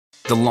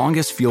The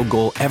longest field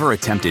goal ever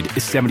attempted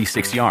is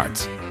 76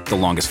 yards. The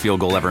longest field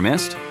goal ever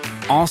missed?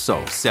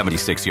 Also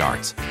 76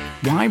 yards.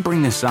 Why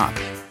bring this up?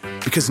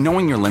 Because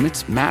knowing your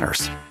limits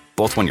matters,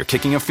 both when you're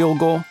kicking a field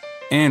goal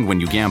and when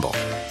you gamble.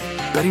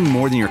 Betting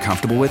more than you're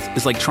comfortable with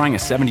is like trying a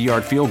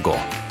 70-yard field goal.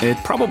 It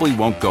probably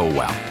won't go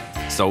well.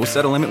 So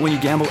set a limit when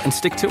you gamble and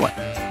stick to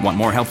it. Want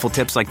more helpful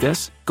tips like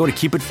this? Go to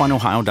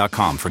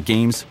keepitfunohio.com for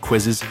games,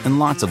 quizzes, and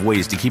lots of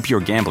ways to keep your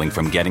gambling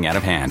from getting out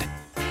of hand.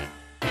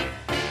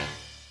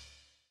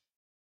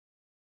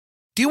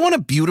 Do you want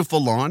a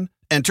beautiful lawn?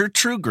 Enter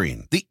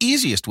TruGreen, the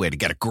easiest way to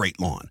get a great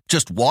lawn.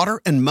 Just water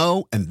and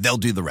mow, and they'll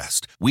do the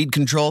rest. Weed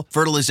control,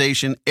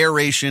 fertilization,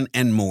 aeration,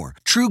 and more.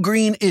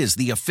 TruGreen is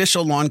the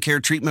official lawn care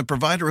treatment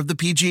provider of the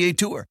PGA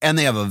Tour, and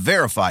they have a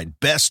verified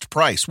best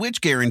price, which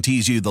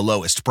guarantees you the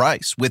lowest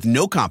price with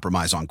no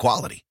compromise on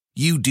quality.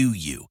 You do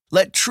you.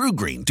 Let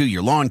TruGreen do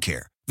your lawn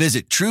care.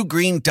 Visit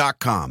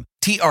TruGreen.com,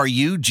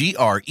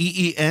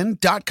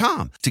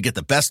 TruGreen.com, to get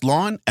the best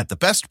lawn at the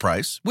best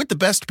price with the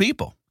best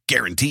people.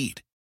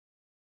 Guaranteed.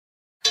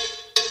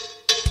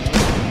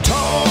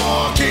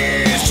 Talk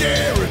is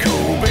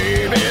Jericho,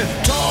 baby.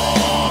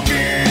 Talk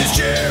is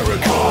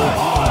Jericho.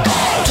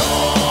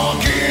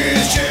 Talk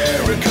is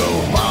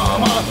Jericho,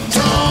 mama.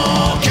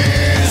 Talk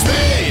is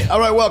me. All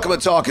right, welcome to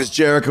Talk is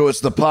Jericho.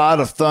 It's the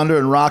pod of thunder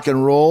and rock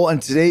and roll. And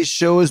today's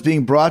show is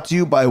being brought to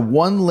you by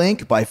One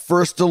Link, by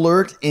First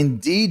Alert,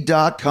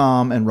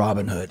 Indeed.com, and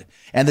Robinhood.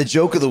 And the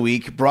joke of the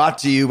week brought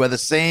to you by the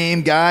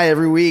same guy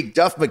every week,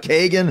 Duff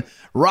McKagan,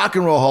 Rock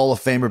and Roll Hall of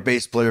Famer,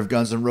 bass player of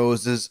Guns N'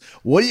 Roses.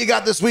 What do you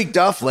got this week,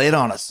 Duff? Lay it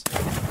on us.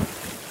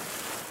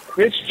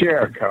 Chris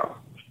Jericho,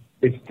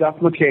 it's Duff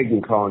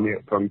McKagan calling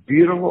you from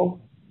beautiful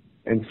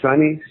and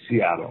sunny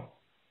Seattle.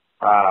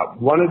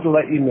 Wanted to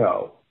let you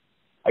know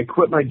I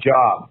quit my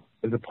job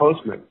as a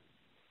postman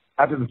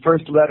after the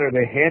first letter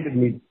they handed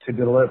me to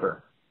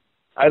deliver.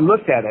 I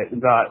looked at it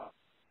and thought,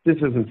 this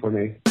isn't for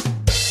me.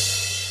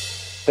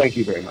 Thank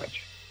you very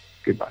much.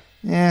 Goodbye.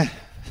 Yeah.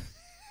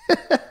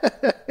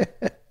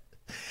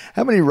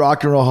 How many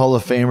Rock and Roll Hall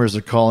of Famers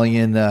are calling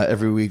in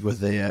every week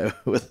with a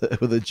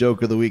with a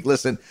joke of the week?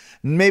 Listen,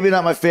 maybe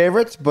not my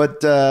favorite,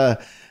 but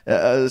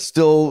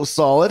still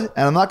solid.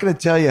 And I'm not going to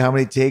tell you how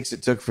many takes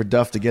it took for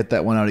Duff to get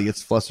that one out. He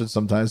gets flustered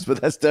sometimes,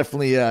 but that's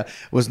definitely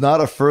was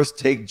not a first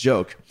take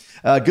joke.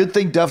 Good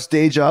thing Duff's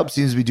day job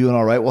seems to be doing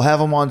all right. We'll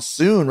have him on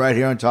soon right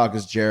here on Talk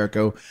is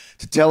Jericho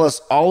to tell us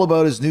all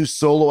about his new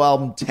solo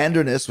album,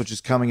 Tenderness, which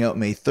is coming out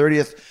May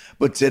 30th.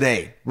 But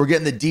today, we're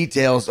getting the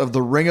details of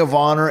the Ring of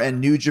Honor and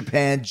New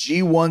Japan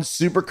G1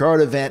 Supercard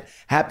event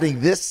happening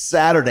this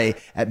Saturday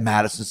at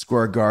Madison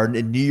Square Garden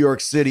in New York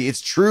City.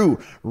 It's true.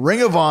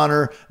 Ring of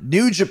Honor,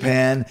 New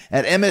Japan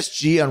at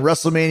MSG on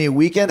WrestleMania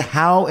weekend.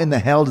 How in the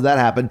hell did that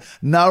happen?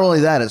 Not only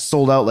that, it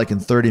sold out like in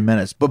 30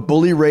 minutes. But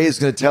Bully Ray is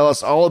going to tell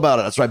us all about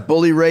it. That's right.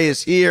 Bully Ray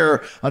is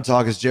here on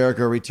Talk is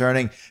Jericho,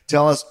 returning,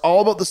 telling us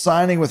all about the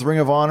signing with Ring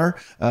of Honor,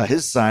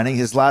 his signing,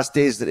 his last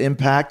days at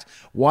Impact,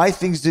 why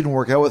things didn't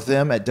work out with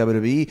him at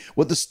WWE,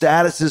 what the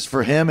status is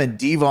for him and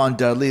Devon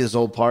Dudley, his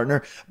old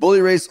partner.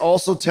 Bully Ray's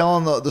also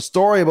telling the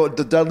story about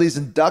the Dudley's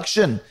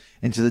induction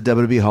into the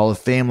WWE Hall of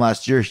Fame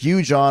last year.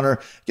 Huge honor.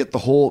 Get the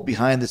whole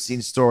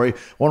behind-the-scenes story.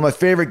 One of my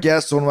favorite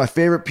guests, one of my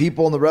favorite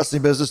people in the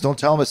wrestling business. Don't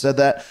tell him I said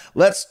that.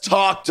 Let's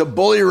talk to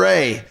Bully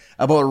Ray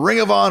about Ring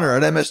of Honor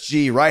at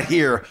MSG right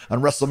here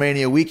on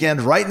WrestleMania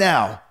weekend, right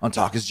now on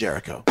Talk is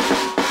Jericho.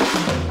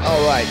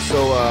 All right,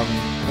 so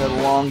had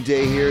a long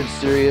day here at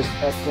Sirius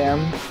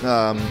XM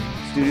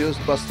studios,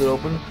 busted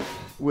open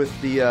with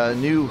the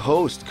new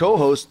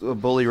co-host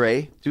of Bully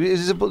Ray. Do we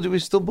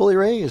still Bully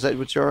Ray? Is that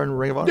what you are in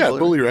Ring of Honor? Yeah,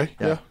 Bully Ray.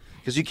 Yeah.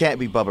 Because you can't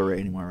be Bubba Ray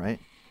anymore,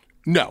 right?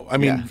 No, I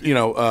mean,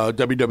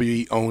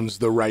 WWE owns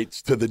the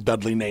rights to the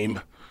Dudley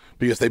name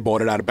because they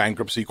bought it out of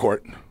bankruptcy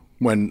court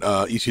when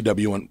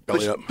ECW went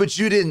belly up. But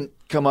you didn't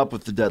come up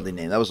with the Dudley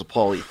name. That was a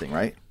Paulie thing,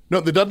 right?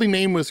 No, the Dudley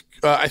name was,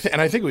 I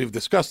think we've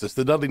discussed this.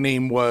 The Dudley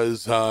name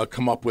was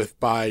come up with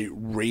by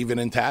Raven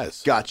and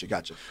Taz.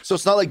 Gotcha. So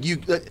it's not like you.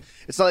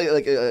 It's not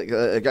like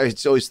I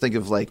always think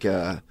of like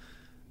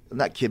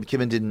not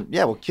Kidman didn't.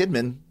 Yeah, well,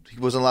 Kidman, he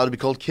wasn't allowed to be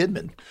called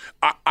Kidman.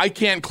 I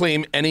can't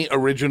claim any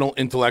original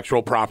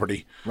intellectual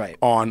property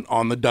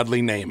on the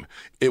Dudley name.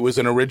 It was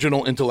an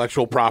original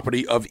intellectual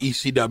property of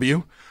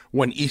ECW.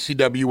 When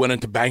ECW went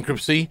into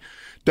bankruptcy,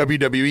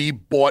 WWE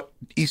bought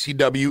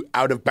ECW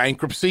out of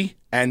bankruptcy,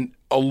 and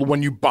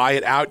when you buy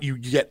it out, you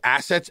get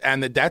assets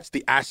and the debts.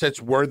 The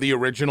assets were the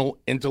original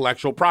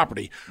intellectual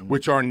property,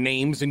 which are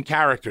names and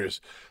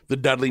characters. The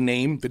Dudley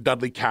name, the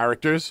Dudley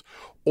characters,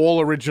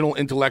 all original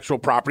intellectual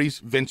properties.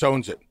 Vince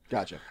owns it.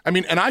 Gotcha. I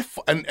mean, and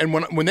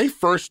when they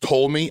first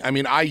told me, I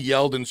mean, I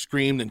yelled and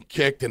screamed and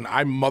kicked and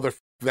I mother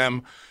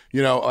them.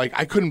 You know, like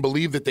I couldn't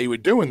believe that they were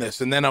doing this.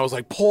 And then I was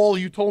like, Paul,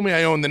 you told me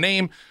I own the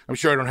name. I'm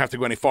sure I don't have to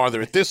go any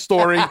farther at this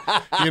story.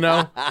 You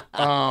know.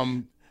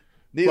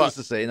 Needless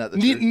to say, not the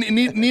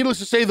truth. Needless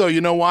to say, though,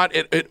 you know what?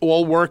 It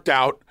all worked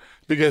out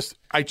because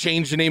I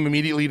changed the name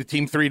immediately to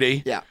Team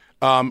 3D. Yeah.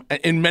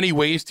 In many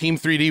ways, Team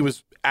 3D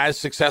was as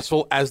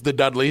successful as the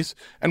Dudleys,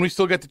 and we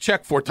still get the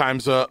check 4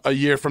 times a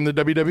year from the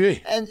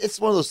WWE. And it's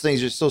one of those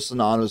things, you're so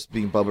synonymous with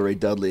being Bubba Ray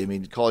Dudley. I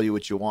mean, call you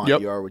what you want.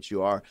 Yep. You are what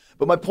you are.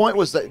 But my point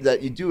was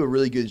that you do a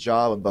really good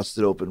job on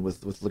Busted Open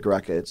with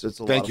LaGreca. It's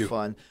a lot of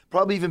fun.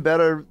 Probably even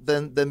better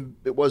than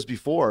it was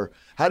before.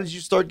 How did you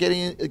start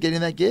getting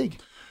that gig?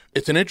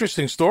 It's an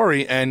interesting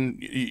story,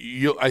 and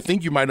I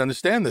think you might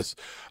understand this.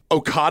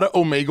 Okada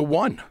Omega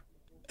won,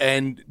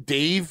 and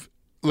Dave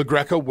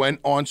LaGreca went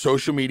on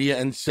social media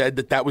and said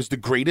that was the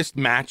greatest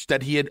match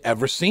that he had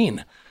ever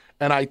seen.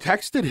 And I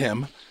texted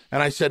him,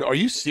 and I said, "Are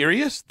you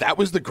serious? That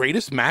was the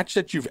greatest match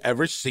that you've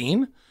ever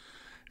seen?"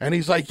 And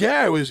he's like,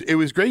 "Yeah, it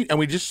was great." And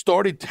we just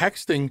started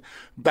texting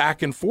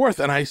back and forth.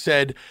 And I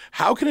said,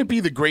 "How can it be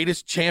the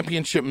greatest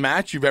championship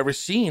match you've ever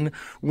seen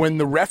when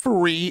the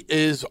referee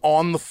is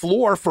on the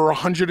floor for a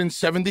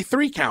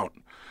 173 count?"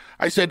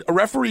 I said, a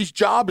referee's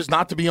job is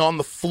not to be on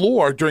the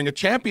floor during a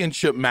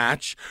championship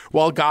match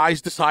while guys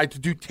decide to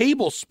do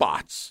table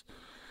spots.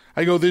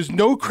 I go, there's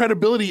no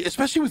credibility,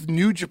 especially with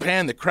New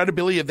Japan, the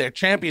credibility of their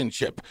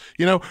championship.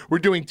 You know, we're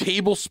doing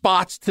table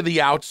spots to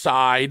the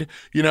outside.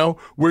 You know,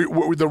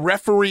 the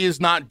referee is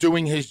not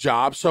doing his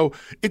job. So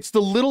it's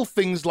the little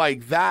things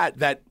like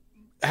that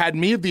had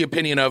me of the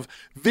opinion of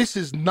this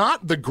is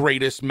not the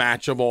greatest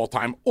match of all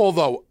time,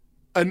 although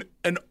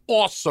an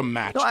awesome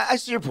match. No, I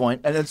see your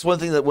point, and it's one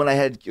thing that when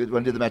I did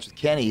the match with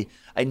Kenny,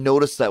 I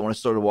noticed that when I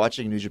started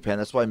watching New Japan.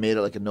 That's why I made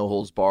it like a no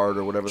holds barred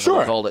or whatever they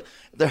called it.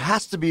 There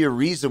has to be a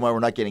reason why we're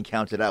not getting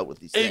counted out with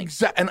these things.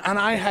 Exactly, and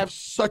I have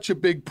such a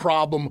big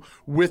problem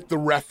with the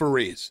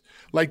referees.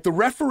 Like the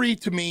referee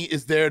to me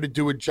is there to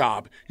do a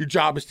job. Your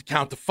job is to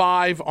count to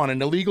 5 on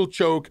an illegal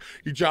choke.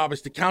 Your job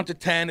is to count to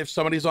 10 if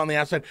somebody's on the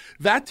outside.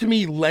 That to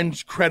me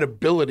lends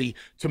credibility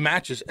to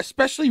matches,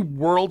 especially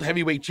World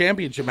Heavyweight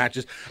Championship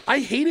matches. I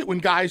hate it when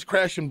guys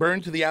crash and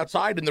burn to the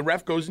outside and the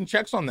ref goes and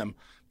checks on them.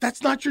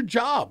 That's not your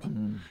job.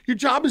 Your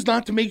job is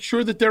not to make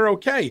sure that they're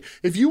okay.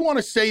 If you want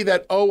to say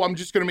that, oh, I'm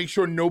just going to make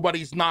sure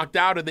nobody's knocked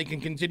out and they can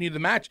continue the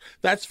match,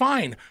 that's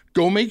fine.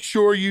 Go make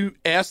sure you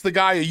ask the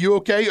guy, are you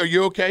okay? Are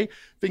you okay?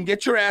 Then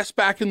get your ass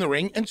back in the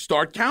ring and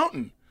start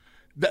counting.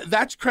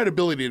 That's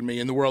credibility to me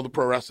in the world of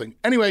pro wrestling.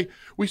 Anyway,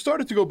 we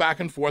started to go back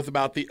and forth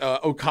about the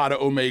Okada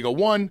Omega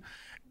 1,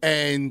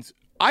 and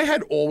I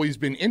had always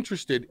been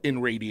interested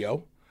in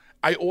radio.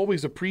 I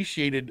always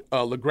appreciated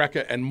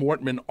LaGreca and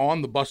Mortman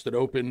on the Busted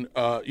Open,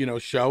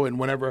 show, and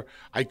whenever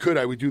I could,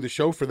 I would do the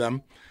show for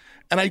them.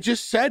 And I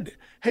just said,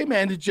 "Hey,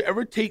 man, did you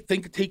ever think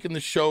of taking the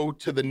show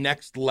to the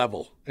next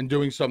level and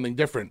doing something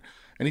different?"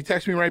 And he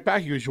texted me right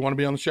back. He goes, "You want to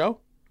be on the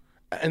show?"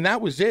 And that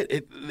was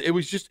it. It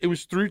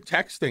was through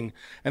texting,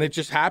 and it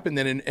just happened.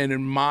 And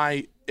in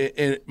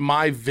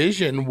my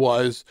vision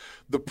was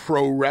the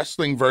pro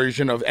wrestling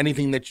version of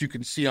anything that you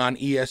can see on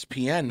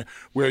ESPN,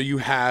 where you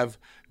have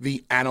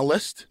the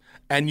analyst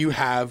and you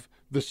have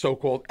the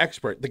so-called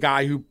expert,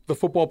 the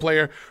football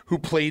player who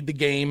played the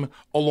game,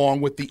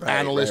 along with the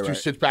analyst who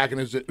sits back and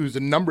who's a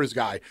numbers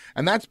guy.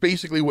 And that's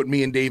basically what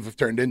me and Dave have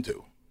turned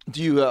into.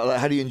 Do you?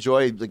 How do you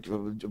enjoy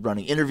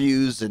running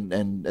interviews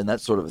and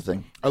that sort of a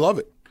thing? I love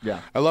it.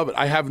 Yeah, I love it.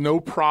 I have no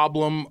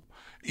problem.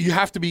 You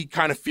have to be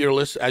kind of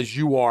fearless, as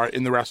you are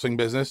in the wrestling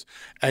business,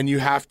 and you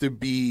have to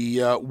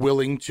be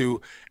willing to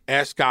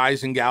ask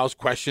guys and gals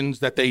questions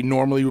that they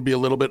normally would be a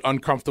little bit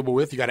uncomfortable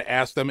with. You got to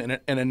ask them in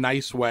a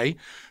nice way,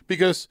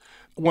 because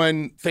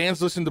when fans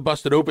listen to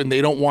Busted Open,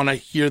 they don't want to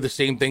hear the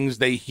same things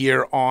they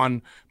hear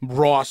on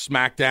Raw,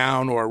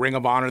 SmackDown, or Ring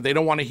of Honor. They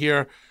don't want to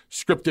hear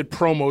scripted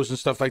promos and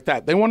stuff like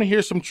that. They want to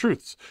hear some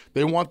truths.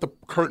 They want the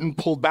curtain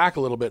pulled back a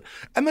little bit.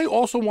 And they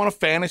also want a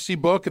fantasy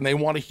book, and they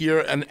want to hear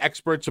an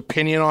expert's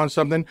opinion on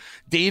something.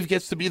 Dave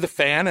gets to be the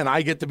fan, and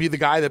I get to be the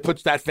guy that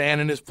puts that fan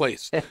in his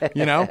place,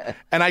 you know?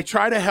 And I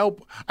try to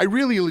help, I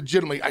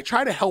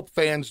try to help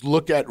fans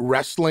look at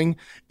wrestling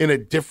in a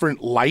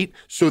different light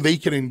so they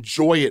can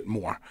enjoy it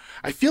more.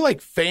 I feel like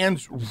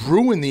fans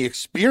ruin the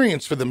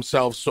experience for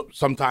themselves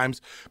sometimes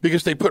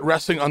because they put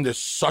wrestling under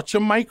such a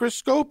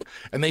microscope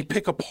and they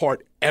pick apart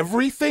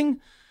everything.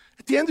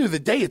 At the end of the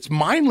day, it's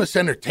mindless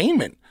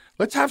entertainment.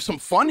 Let's have some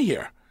fun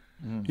here.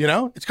 You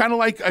know, it's kind of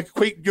like a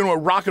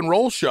rock and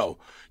roll show.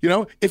 You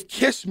know, if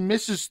Kiss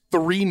misses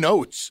 3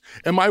 notes,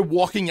 am I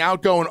walking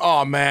out going,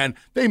 "Oh man,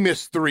 they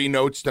missed 3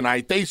 notes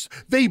tonight.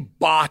 They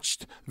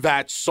botched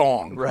that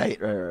song."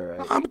 Right.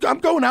 I'm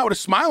going out with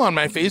a smile on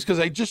my face because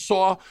I just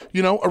saw,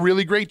 a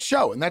really great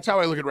show, and that's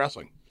how I look at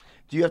wrestling.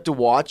 Do you have to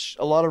watch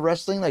a lot of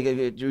wrestling? Like,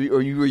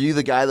 were you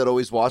the guy that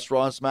always watched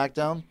Raw and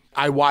SmackDown?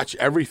 I watch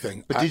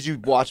everything. But did you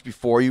watch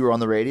before you were on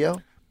the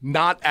radio?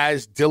 Not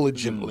as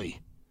diligently.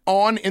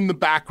 On in the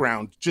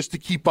background, just to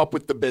keep up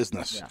with the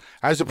business. Yeah.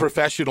 As a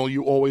professional,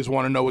 you always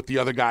want to know what the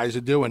other guys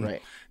are doing.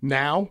 Right.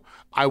 Now,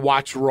 I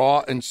watch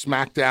Raw and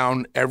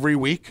SmackDown every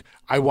week.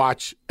 I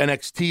watch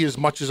NXT as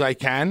much as I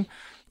can.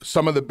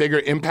 Some of the bigger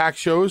Impact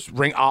shows,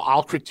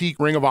 I'll critique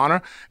Ring of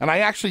Honor, and I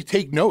actually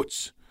take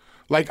notes.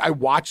 Like, I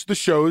watch the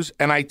shows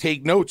and I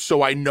take notes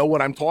so I know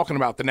what I'm talking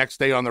about the next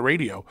day on the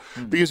radio.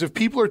 Because if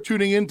people are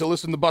tuning in to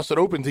listen to Busted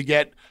Open to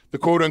get the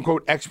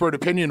quote-unquote expert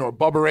opinion or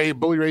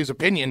Bully Ray's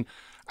opinion,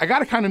 I got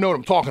to kind of know what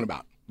I'm talking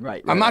about.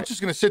 Right. I'm not just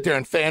going to sit there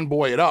and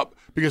fanboy it up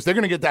because they're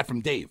going to get that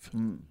from Dave.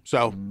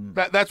 So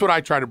that's what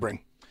I try to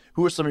bring.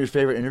 Who are some of your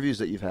favorite interviews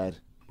that you've had?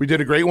 We did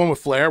a great one with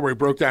Flair where he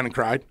broke down and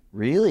cried.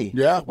 Really?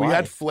 Yeah, we Why?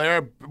 had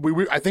Flair.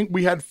 I think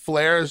we had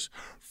Flair's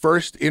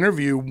first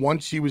interview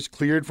once he was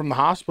cleared from the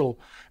hospital,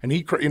 and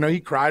he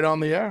cried on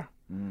the air.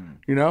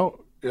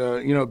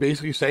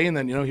 Basically saying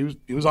that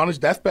he was on his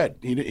deathbed.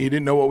 He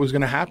didn't know what was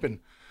going to happen.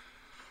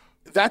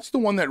 That's the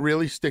one that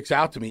really sticks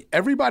out to me.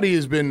 Everybody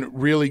has been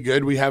really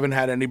good. We haven't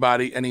had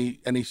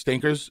any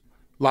stinkers.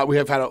 We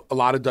have had a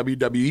lot of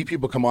WWE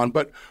people come on,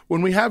 but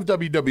when we have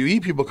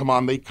WWE people come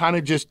on, they kind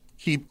of just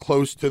keep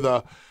close to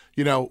the,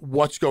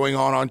 what's going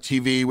on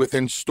TV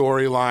within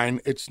storyline.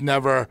 It's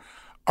never,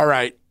 all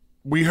right,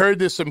 we heard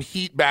there's some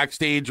heat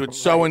backstage with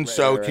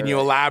so-and-so. Can you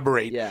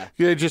elaborate? Yeah.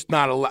 You're just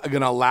not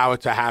going to allow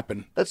it to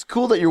happen. That's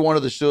cool that you're one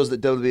of the shows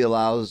that WWE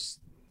allows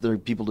their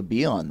people to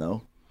be on,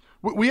 though.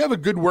 We have a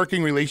good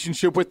working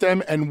relationship with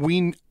them, and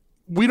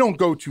we don't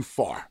go too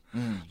far.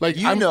 Like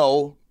I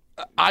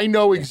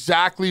know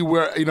exactly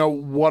where,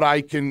 what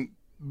I can,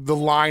 the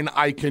line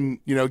I can,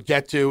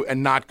 get to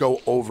and not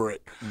go over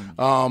it.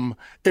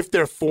 If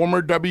they're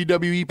former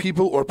WWE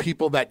people or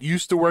people that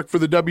used to work for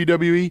the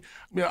WWE,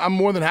 I'm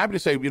more than happy to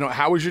say,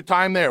 how was your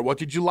time there? What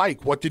did you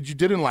like? What did you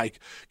didn't like?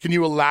 Can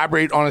you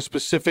elaborate on a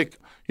specific,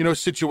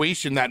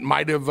 situation that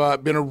might have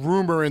been a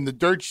rumor in the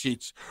dirt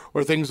sheets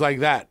or things like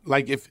that?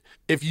 Like if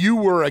you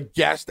were a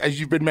guest,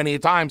 as you've been many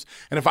times,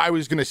 and if I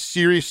was going to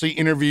seriously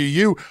interview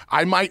you,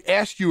 I might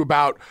ask you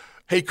about,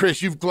 hey,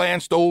 Chris, you've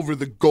glanced over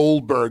the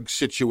Goldberg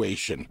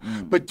situation,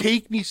 but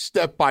take me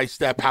step by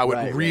step how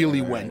it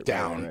really went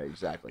down. Right,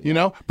 exactly.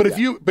 But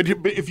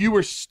if you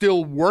were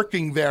still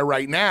working there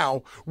right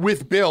now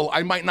with Bill,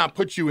 I might not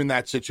put you in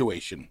that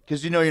situation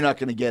because you're not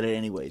going to get it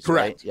anyways.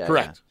 Correct. Right? Yeah,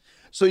 correct. Yeah.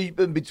 So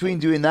between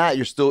doing that,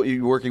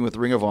 you're working with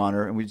Ring of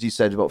Honor, and you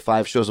said about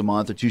 5 shows a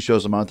month or 2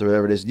 shows a month or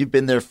whatever it is. You've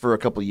been there for a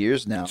couple of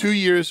years now. 2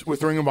 years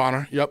with Ring of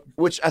Honor. Yep.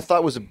 Which I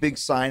thought was a big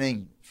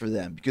signing for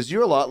them because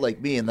you're a lot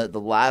like me in the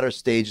latter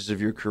stages of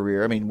your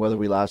career. I mean, whether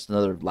we last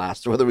or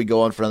whether we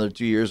go on for another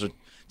 2 years or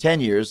 10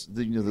 years,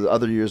 the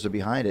other years are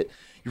behind it.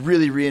 You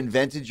really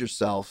reinvented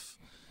yourself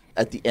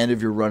at the end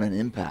of your run in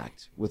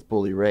Impact with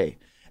Bully Ray.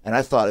 And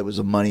I thought it was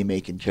a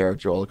money-making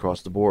character all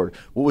across the board.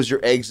 What was your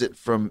exit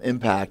from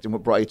Impact and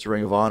what brought you to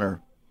Ring of Honor?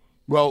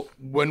 Well,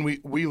 when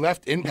we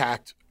left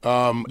Impact, you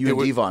and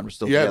Devon were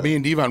still together. Me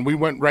and Devon, we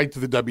went right to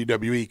the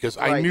WWE because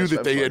I knew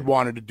that they had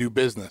wanted to do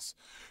business.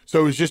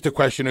 So it was just a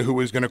question of who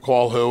was going to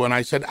call who, and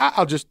I said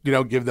I'll just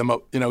give them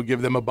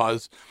a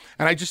buzz,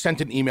 and I just sent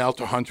an email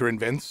to Hunter and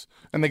Vince,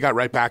 and they got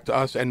right back to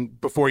us.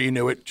 And before you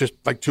knew it, just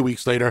like 2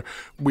 weeks later,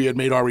 we had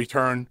made our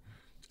return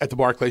at the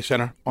Barclays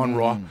Center on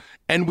Raw,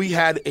 and we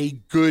had a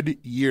good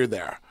year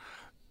there.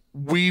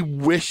 We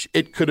wish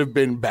it could have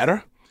been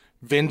better.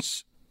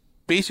 Vince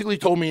basically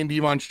told me and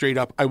Devon straight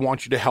up, I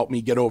want you to help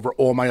me get over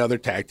all my other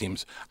tag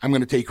teams. I'm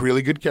going to take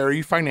really good care of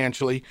you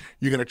financially.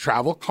 You're going to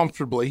travel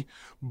comfortably,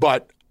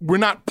 but we're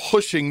not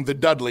pushing the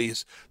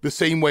Dudleys the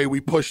same way we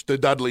pushed the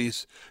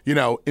Dudleys,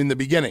 in the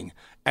beginning.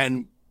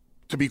 And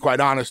to be quite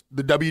honest,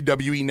 the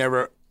WWE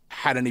never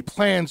had any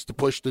plans to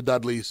push the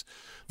Dudleys.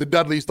 The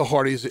Dudleys, the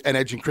Hardys, and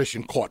Edge and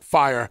Christian caught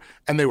fire,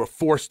 and they were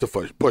forced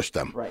to push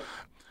them. Right.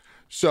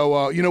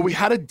 So, we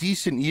had a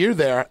decent year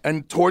there,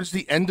 and towards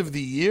the end of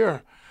the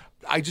year,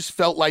 I just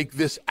felt like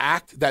this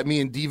act that me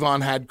and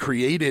Devon had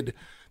created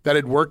that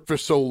had worked for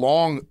so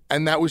long,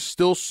 and that was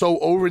still so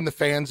over in the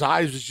fans'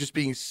 eyes, was just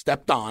being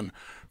stepped on,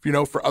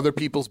 for other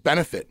people's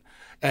benefit.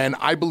 And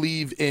I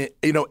believe,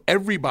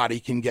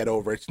 everybody can get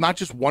over. It's not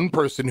just one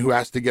person who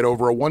has to get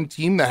over or one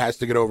team that has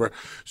to get over.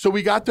 So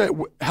we got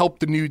to help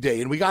the New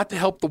Day, and we got to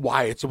help the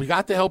Wyatts, and we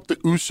got to help the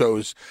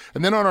Usos.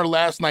 And then on our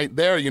last night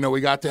there,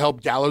 we got to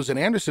help Gallows and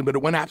Anderson, but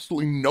it went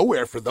absolutely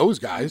nowhere for those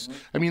guys.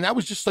 I mean, that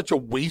was just such a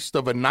waste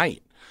of a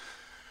night.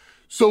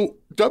 So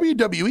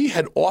WWE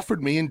had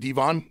offered me and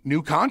Devon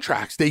new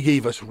contracts. They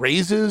gave us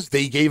raises.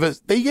 They gave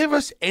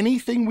us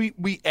anything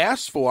we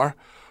asked for.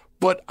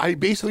 But I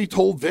basically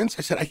told Vince,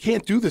 I said, I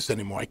can't do this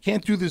anymore. I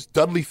can't do this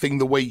Dudley thing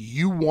the way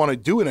you want to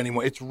do it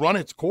anymore. It's run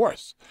its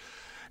course.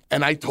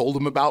 And I told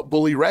him about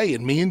Bully Ray.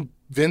 And me and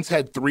Vince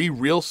had 3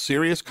 real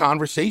serious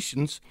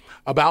conversations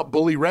about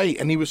Bully Ray.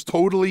 And he was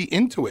totally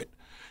into it.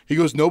 He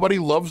goes, nobody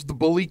loves the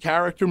Bully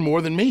character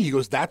more than me. He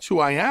goes, that's who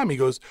I am. He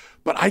goes,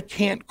 but I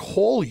can't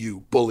call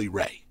you Bully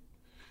Ray.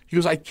 He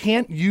goes, I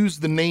can't use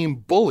the name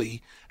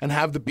Bully and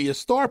have the Be a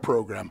Star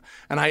program.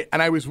 And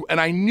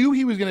I knew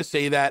he was going to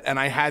say that, and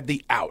I had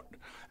the out.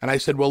 And I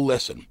said, well,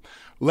 listen,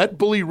 let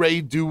Bully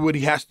Ray do what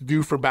he has to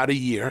do for about a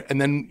year. And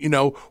then,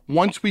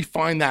 once we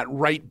find that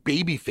right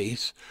baby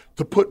face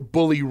to put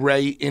Bully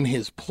Ray in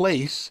his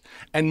place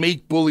and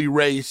make Bully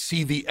Ray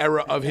see the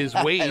error of his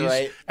ways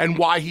right. and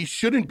why he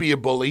shouldn't be a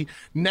bully,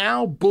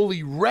 now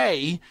Bully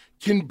Ray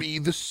can be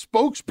the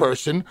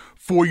spokesperson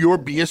for your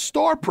Be a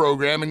Star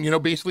program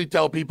and, basically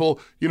tell people,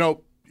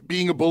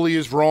 being a bully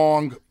is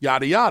wrong,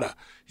 yada, yada.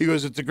 He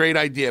goes, it's a great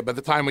idea. By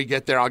the time we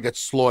get there, I'll get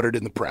slaughtered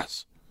in the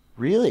press.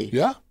 Really?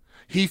 Yeah.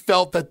 He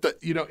felt that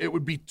it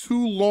would be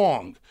too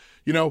long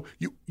You know,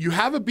 you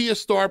have a Be a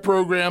Star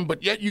program,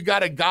 but yet you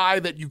got a guy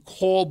that you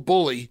call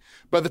bully.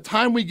 By the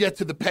time we get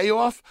to the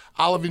payoff,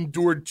 I'll have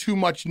endured too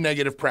much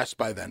negative press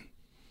by then.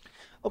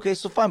 Okay,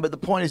 so fine, but the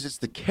point is it's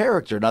the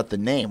character, not the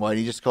name. Why don't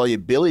you just call you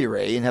Billy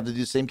Ray and have to do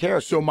the same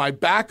character? So my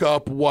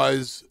backup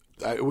was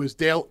it was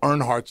Dale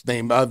Earnhart's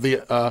name.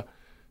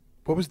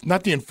 What was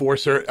not the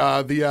Enforcer?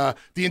 The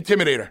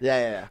Intimidator.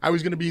 Yeah. I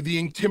was going to be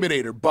the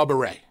Intimidator, Bubba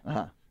Ray.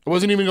 I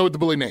wasn't even going with the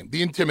bully name,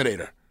 the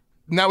Intimidator,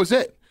 and that was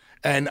it.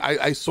 And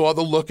I saw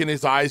the look in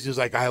his eyes. He was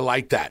like, "I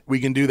like that. We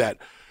can do that."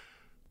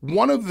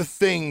 One of the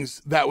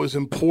things that was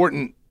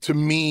important to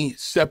me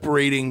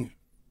separating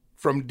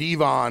from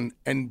Devon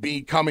and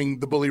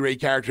becoming the Bully Ray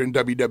character in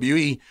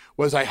WWE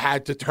was I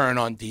had to turn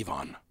on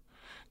Devon.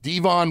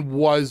 Devon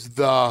was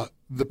the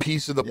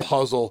piece of the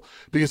puzzle,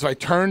 because if I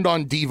turned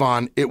on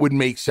Devon, it would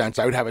make sense.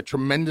 I would have a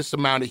tremendous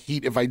amount of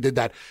heat if I did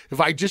that.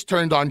 If I just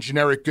turned on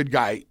generic good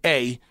guy,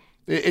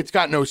 it's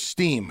got no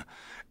steam.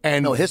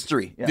 And no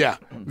history. Yeah.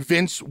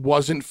 Vince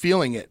wasn't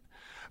feeling it.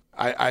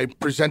 I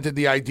presented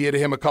the idea to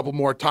him a couple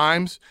more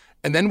times,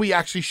 and then we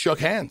actually shook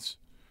hands.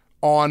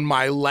 On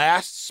my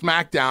last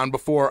SmackDown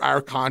before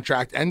our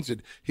contract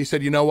ended, he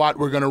said, "You know what?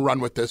 We're going to run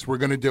with this. We're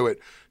going to do it."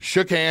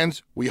 Shook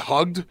hands. We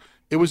hugged.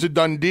 It was a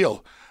done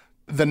deal.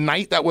 The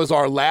night that was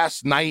our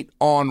last night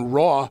on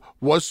Raw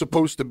was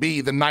supposed to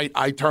be the night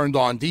I turned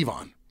on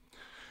Devon.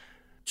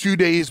 2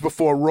 days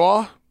before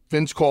Raw,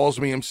 Vince calls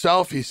me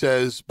himself. He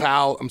says,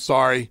 "Pal, I'm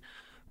sorry.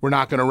 We're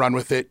not going to run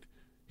with it."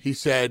 He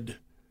said,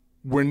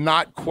 "We're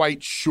not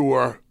quite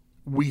sure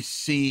we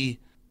see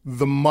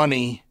the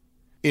money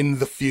in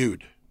the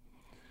feud."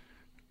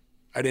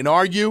 I didn't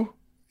argue.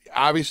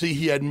 Obviously,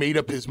 he had made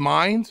up his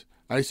mind.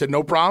 I said,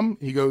 "No problem."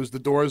 He goes, "The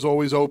door is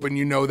always open.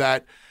 You know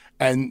that."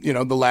 And, you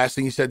know, the last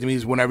thing he said to me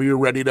is, "Whenever you're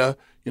ready to,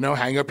 you know,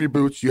 hang up your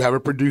boots, you have a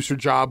producer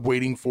job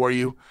waiting for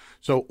you."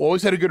 So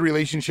always had a good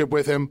relationship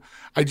with him.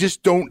 I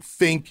just don't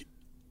think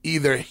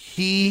either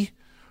he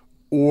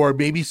or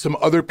maybe some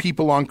other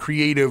people on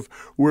creative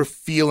were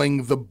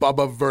feeling the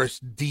Bubba versus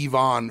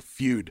Devon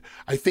feud.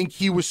 I think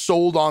he was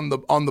sold on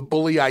the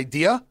bully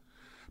idea,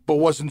 but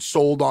wasn't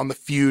sold on the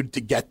feud to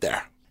get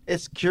there.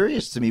 It's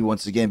curious to me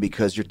once again,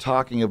 because you're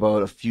talking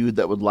about a feud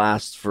that would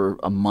last for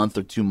a month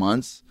or 2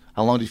 months.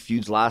 How long do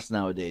feuds last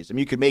nowadays? I mean,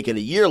 you could make it a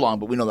year long,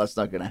 but we know that's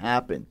not going to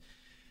happen.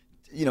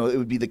 You know, it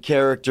would be the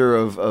character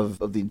of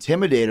the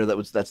Intimidator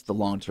that's the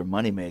long-term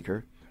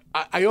moneymaker.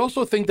 I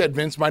also think that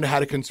Vince might have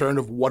had a concern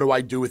of, what do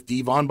I do with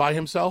Devon by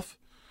himself?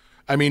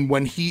 I mean,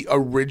 when he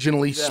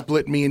originally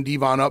split me and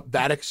Devon up,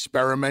 that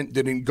experiment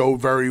didn't go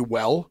very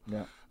well.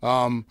 Yeah.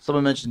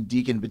 Someone mentioned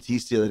Deacon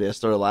Batista the other day. I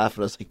started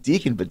laughing. I was like,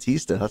 Deacon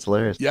Batista? That's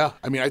hilarious. Yeah.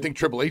 I mean, I think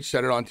Triple H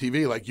said it on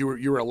TV, like you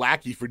were a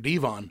lackey for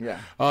Devon.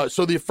 Yeah.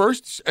 So the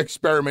first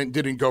experiment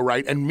didn't go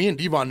right, and me and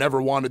Devon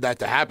never wanted that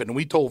to happen. And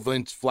we told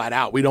Vince flat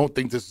out, we don't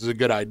think this is a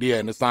good idea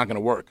and it's not going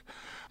to work.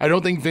 I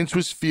don't think Vince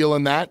was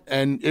feeling that,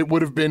 and it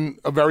would have been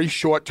a very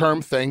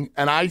short-term thing.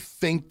 And I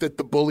think that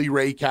the Bully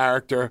Ray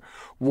character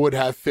would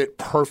have fit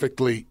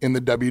perfectly in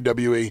the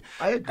WWE.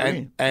 I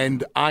agree.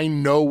 And I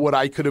know what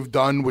I could have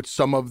done with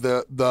some of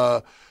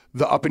the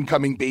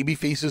up-and-coming baby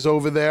faces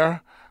over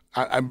there.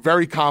 I'm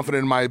very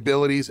confident in my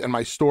abilities and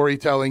my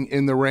storytelling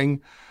in the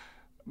ring,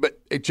 but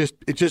it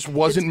just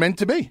wasn't meant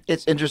to be.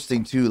 It's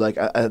interesting too. Like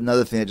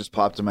another thing that just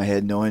popped in my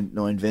head,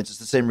 knowing Vince, it's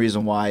the same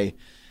reason why,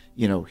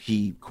 you know,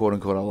 he quote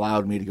unquote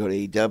allowed me to go to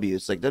AEW.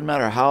 It's like, doesn't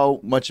matter how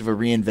much of a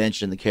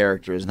reinvention the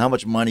character is and how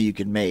much money you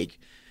can make,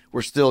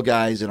 we're still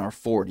guys in our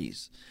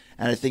 40s.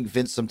 And I think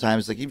Vince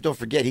sometimes, like, even don't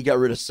forget, he got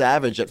rid of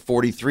Savage at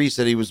 43,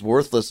 said he was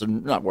worthless,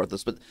 and not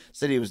worthless, but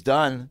said he was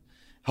done.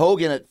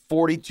 Hogan at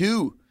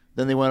 42.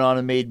 Then they went on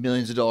and made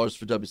millions of dollars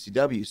for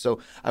WCW. So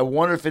I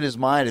wonder if in his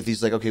mind, if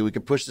he's like, okay, we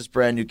could push this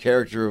brand new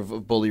character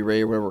of Bully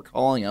Ray or whatever we're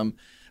calling him,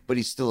 but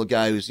he's still a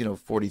guy who's,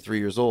 43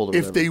 years old.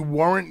 If they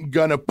weren't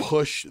going to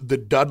push the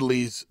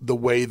Dudleys the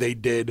way they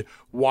did,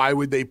 why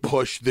would they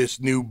push this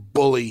new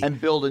bully? And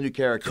build a new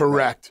character.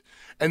 Correct. Right?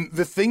 And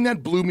the thing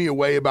that blew me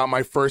away about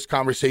my first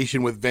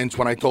conversation with Vince,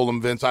 when I told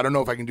him, Vince, I don't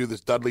know if I can do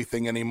this Dudley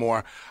thing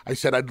anymore. I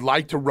said, I'd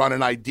like to run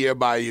an idea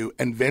by you.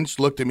 And Vince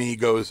looked at me, he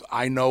goes,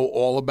 I know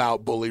all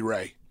about Bully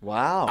Ray.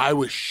 Wow. I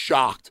was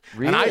shocked.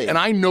 Really? And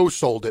I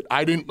no-sold it.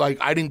 I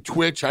didn't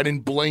twitch, I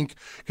didn't blink,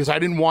 because I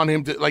didn't want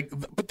him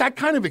to, but that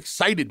kind of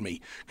excited me,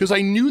 because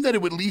I knew that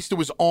at least it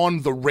was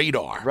on the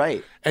radar.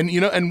 Right. And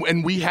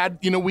and we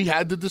had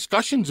the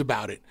discussions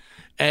about it.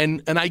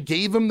 And I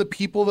gave him the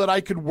people that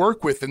I could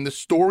work with and the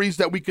stories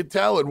that we could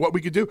tell and what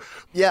we could do.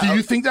 Yeah. Do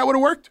you think that would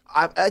have worked?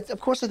 Of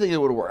course I think it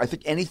would have worked. I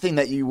think anything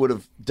that you would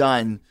have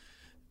done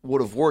would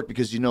have worked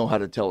because you know how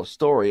to tell a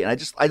story.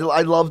 And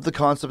I loved the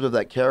concept of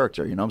that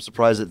character. I'm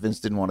surprised that Vince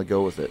didn't want to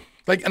go with it.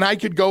 And I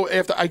could go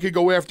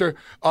after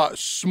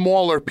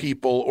smaller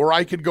people, or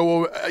I could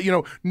go,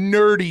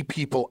 nerdy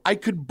people. I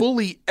could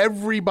bully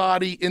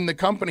everybody in the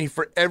company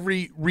for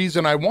every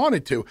reason I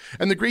wanted to.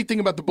 And the great thing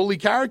about the bully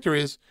character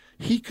is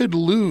he could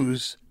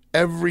lose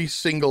every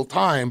single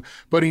time,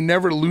 but he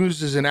never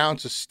loses an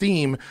ounce of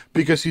steam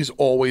because he's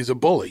always a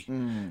bully.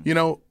 You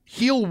know,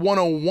 heel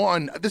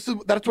 101, that's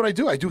what I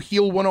do. I do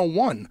heel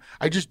 101.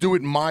 I just do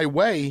it my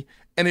way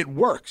and it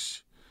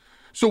works.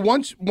 So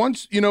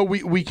once you know,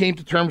 we came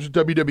to terms with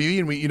WWE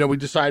and we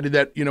decided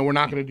that, you know, we're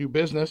not going to do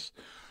business.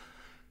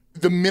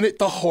 The minute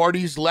the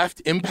Hardys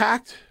left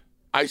Impact,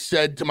 I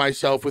said to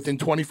myself, within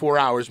 24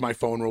 hours, my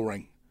phone will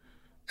ring.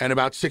 And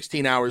about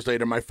 16 hours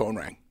later, my phone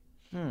rang.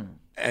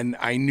 And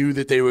I knew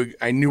that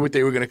I knew what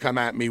they were going to come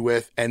at me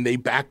with, and they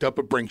backed up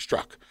a Brinks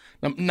truck.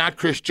 Now, not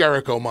Chris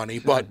Jericho money,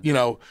 but, you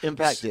know.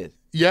 Impact did.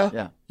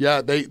 Yeah.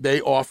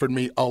 They offered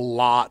me a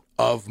lot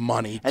of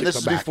money. And this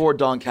is before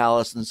Don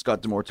Callis and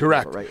Scott D'Amore.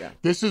 Correct. Over, right? Yeah.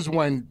 This is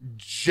when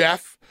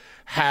Jeff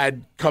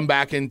had come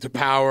back into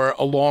power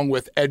along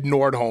with Ed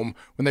Nordholm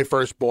when they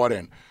first bought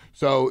in.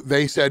 So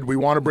they said, we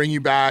want to bring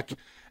you back.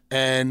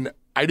 And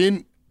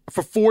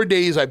for 4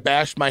 days, I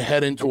bashed my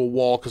head into a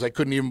wall because I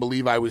couldn't even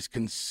believe I was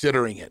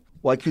considering it.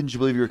 Why couldn't you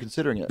believe you were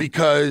considering it?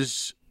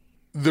 Because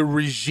the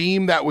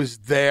regime that was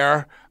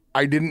there,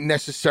 I didn't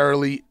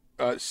necessarily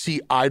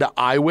see eye to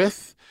eye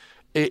with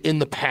in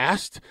the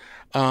past.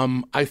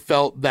 I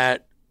felt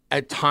that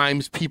at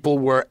times people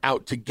were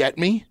out to get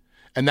me,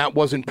 and that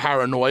wasn't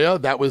paranoia.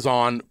 That was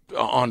on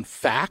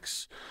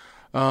facts.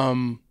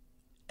 And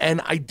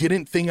I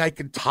didn't think I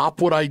could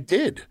top what I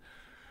did.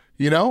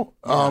 You know,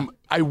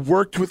 I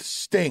worked with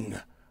Sting.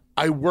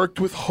 I worked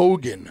with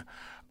Hogan.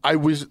 I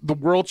was the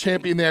world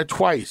champion there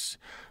twice.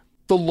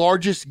 The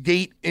largest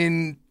gate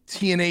in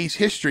TNA's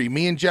history.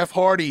 Me and Jeff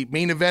Hardy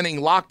main eventing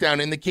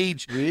Lockdown in the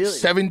cage. Really?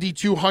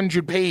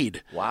 7,200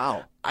 paid.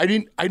 Wow. I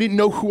didn't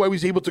know who I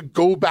was able to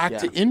go back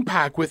to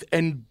Impact with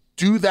and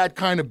do that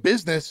kind of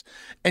business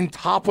and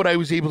top what I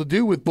was able to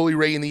do with Bully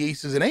Ray and the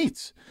Aces and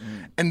Eights.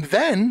 And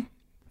then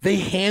they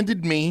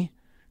handed me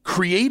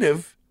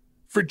creative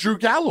for Drew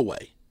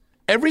Galloway.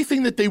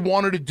 Everything that they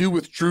wanted to do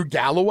with Drew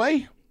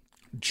Galloway,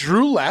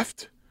 Drew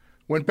left,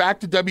 went back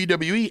to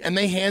WWE, and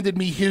they handed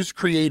me his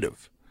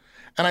creative.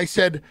 And I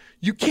said,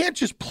 you can't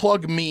just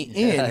plug me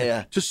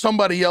in to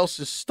somebody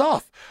else's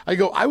stuff. I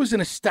go, I was an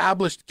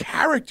established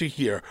character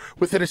here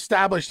with an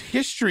established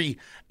history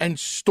and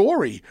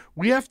story.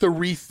 We have to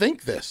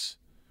rethink this.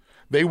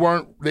 They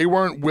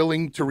weren't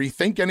willing to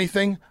rethink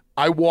anything.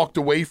 I walked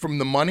away from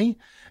the money,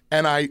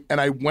 and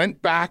I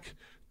went back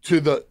to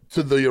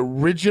the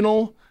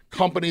original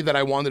company that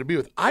I wanted to be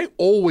with. I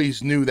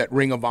always knew that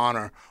Ring of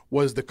Honor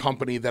was the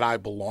company that I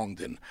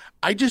belonged in.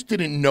 I just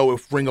didn't know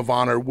if Ring of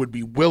Honor would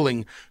be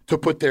willing to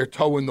put their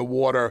toe in the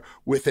water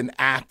with an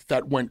act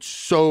that went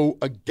so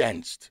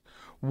against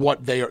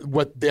what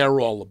they're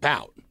all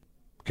about.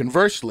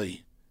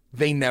 Conversely,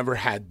 they never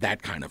had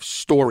that kind of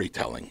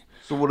storytelling.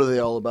 So what are they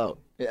all about?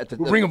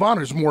 Ring of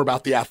Honor is more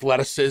about the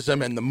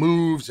athleticism and the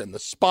moves and the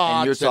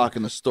spots. And you're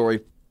talking the story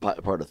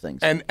part of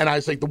things. And I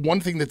was like, the one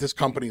thing that this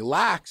company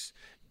lacks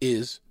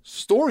is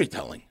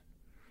storytelling.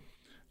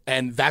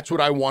 And that's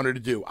what I wanted to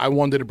do. I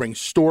wanted to bring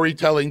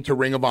storytelling to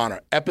Ring of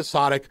Honor.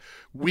 Episodic,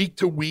 week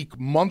to week,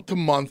 month to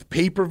month,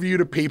 pay-per-view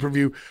to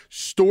pay-per-view,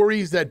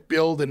 stories that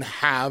build and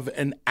have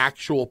an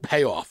actual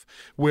payoff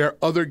where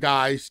other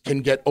guys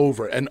can get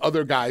over and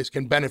other guys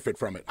can benefit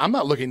from it. I'm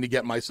not looking to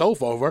get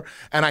myself over.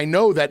 And I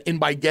know that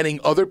by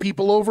getting other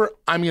people over,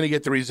 I'm going to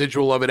get the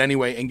residual of it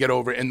anyway and get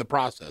over in the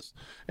process.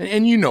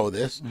 And you know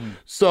this.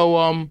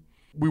 So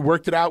we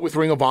worked it out with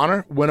Ring of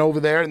Honor, went over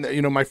there,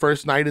 and my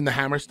first night in the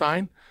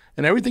Hammerstein.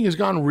 And everything has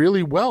gone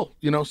really well,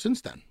 since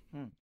then.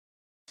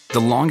 The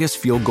longest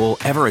field goal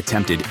ever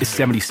attempted is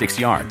 76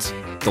 yards.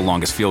 The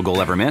longest field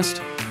goal ever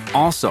missed?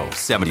 Also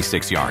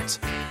 76 yards.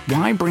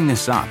 Why bring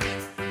this up?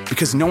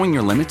 Because knowing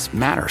your limits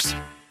matters,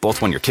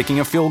 both when you're kicking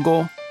a field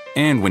goal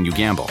and when you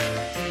gamble.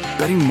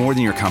 Betting more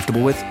than you're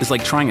comfortable with is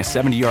like trying a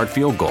 70-yard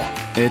field goal.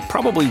 It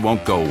probably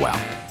won't go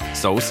well.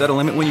 So set a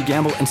limit when you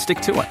gamble and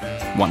stick to it.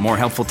 Want more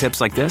helpful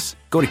tips like this?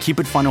 Go to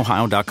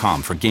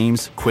keepitfunohio.com for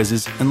games,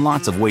 quizzes, and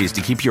lots of ways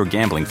to keep your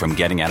gambling from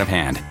getting out of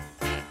hand.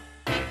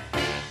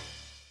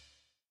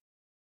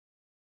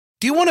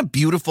 Do you want a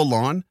beautiful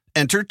lawn?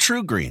 Enter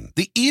TruGreen,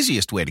 the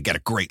easiest way to get a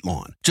great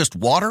lawn. Just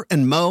water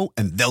and mow,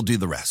 and they'll do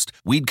the rest.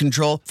 Weed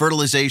control,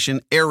 fertilization,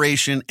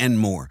 aeration, and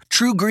more.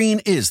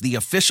 TruGreen is the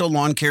official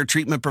lawn care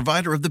treatment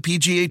provider of the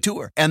PGA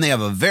Tour, and they have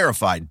a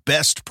verified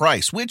best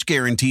price, which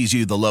guarantees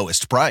you the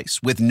lowest price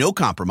with no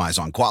compromise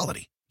on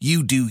quality.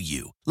 You do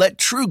you. Let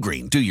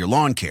TruGreen do your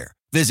lawn care.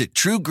 Visit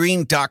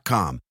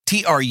TruGreen.com,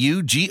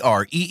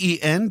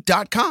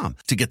 TruGreen.com,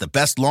 to get the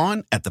best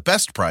lawn at the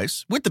best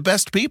price with the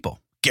best people.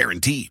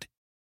 Guaranteed.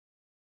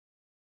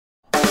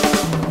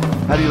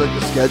 How do you like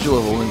the schedule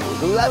of Olympia?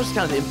 That was kind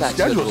of the Impact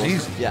schedule.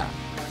 Schedule's easy. Yeah.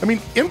 I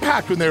mean,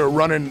 Impact, when they were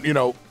running,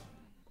 on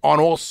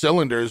all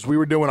cylinders, we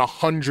were doing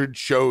 100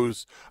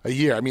 shows a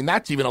year. I mean,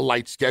 that's even a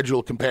light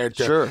schedule compared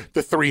to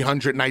the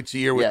 300 nights a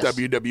year with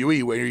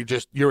WWE, where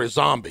you're a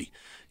zombie.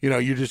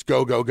 You just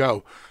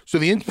go. So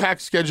the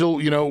Impact schedule,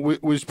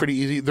 was pretty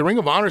easy. The Ring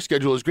of Honor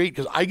schedule is great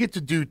because I get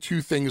to do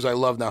two things I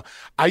love now.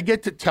 I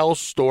get to tell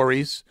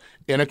stories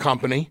in a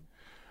company.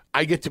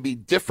 I get to be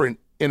different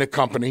in a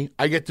company.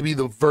 I get to be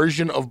the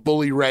version of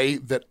Bully Ray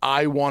that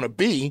I want to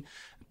be.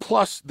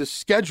 Plus, the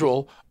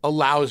schedule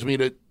allows me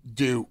to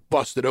do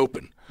Busted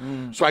Open.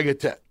 So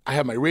I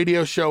have my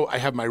radio show, I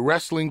have my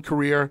wrestling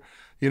career,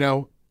 you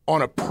know,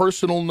 on a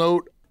personal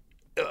note.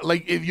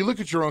 Like, if you look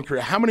at your own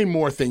career, how many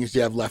more things do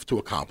you have left to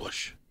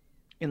accomplish?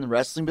 In the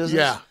wrestling business?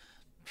 Yeah.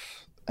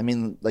 I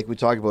mean, like we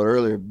talked about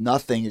earlier,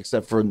 nothing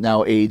except for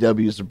now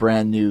AEW is a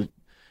brand new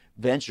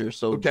venture.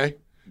 So okay.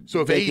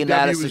 So if making AEW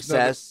that a is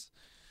success.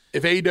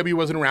 If AEW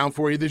wasn't around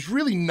for you, there's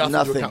really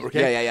nothing. To account.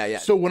 Okay? Yeah.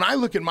 So when I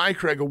look at my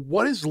career, I go,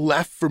 what is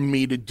left for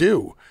me to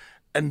do?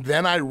 And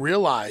then I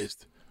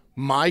realized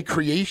my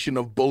creation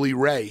of Bully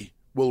Ray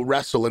will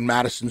wrestle in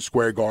Madison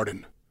Square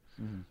Garden.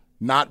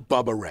 Not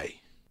Bubba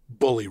Ray,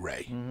 Bully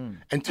Ray.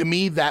 And to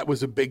me, that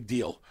was a big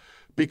deal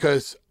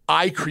because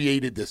I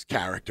created this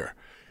character.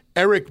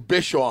 Eric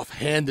Bischoff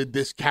handed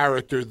this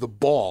character the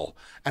ball,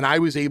 and I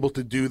was able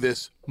to do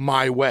this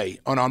my way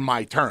and on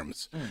my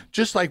terms,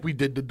 just like we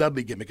did the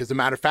Dudley gimmick. As a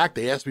matter of fact,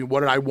 they asked me what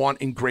did I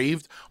want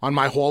engraved on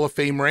my Hall of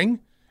Fame ring.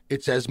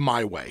 It says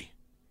My Way.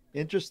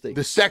 Interesting.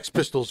 The Sex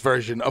Pistols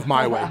version of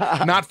My Way,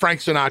 not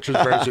Frank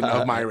Sinatra's version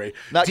of My Way.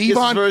 Not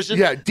Kiss's version?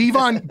 Yeah,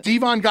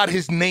 Devon got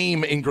his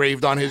name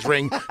engraved on his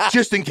ring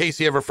just in case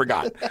he ever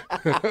forgot.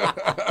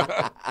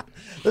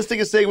 Let's take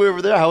a segue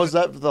over there. How was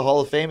that for the Hall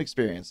of Fame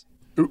experience?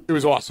 It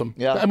was awesome.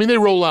 Yeah. I mean, they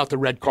roll out the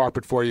red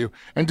carpet for you.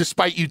 And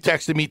despite you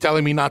texting me,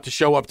 telling me not to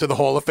show up to the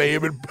Hall of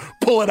Fame and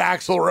pull an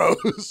Axl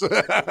Rose.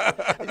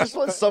 I just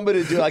want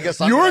somebody to do it. I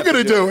guess you're going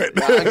to do it.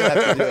 Yeah, I'm gonna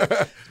have to do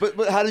it.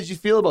 But how did you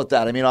feel about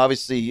that? I mean,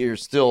 obviously, you're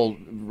still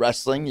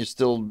wrestling. You're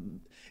still...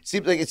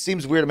 It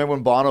seems weird. I remember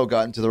when Bono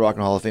got into the Rock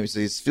and Hall of Fame,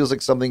 it feels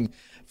like something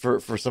for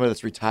somebody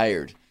that's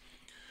retired.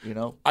 You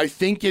know, I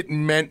think it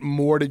meant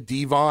more to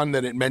Devon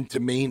than it meant to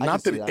me.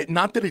 Not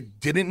that it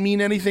didn't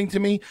mean anything to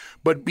me,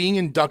 but being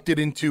inducted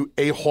into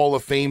a Hall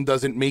of Fame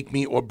doesn't make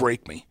me or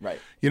break me. Right.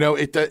 You know,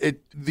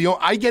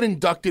 I get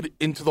inducted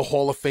into the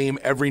Hall of Fame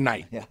every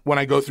night when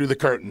I go through the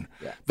curtain.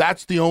 Yeah.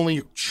 That's the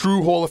only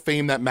true Hall of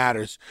Fame that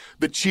matters.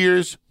 The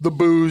cheers, the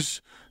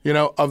boos, you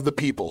know, of the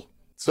people.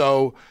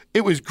 So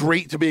it was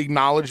great to be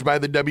acknowledged by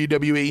the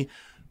WWE.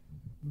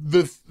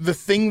 The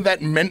thing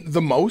that meant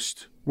the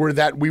most were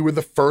that we were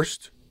the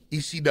first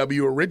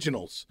ECW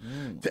originals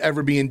to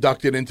ever be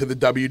inducted into the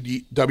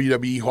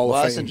WWE Hall of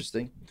Fame. That's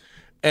interesting.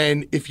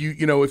 And if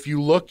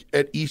you look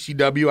at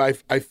ECW,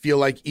 I feel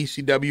like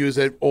ECW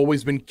has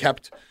always been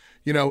kept,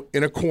 you know,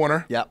 in a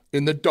corner,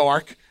 in the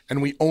dark,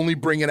 and we only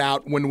bring it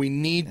out when we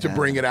need to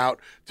bring it out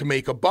to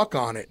make a buck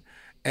on it.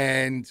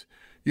 And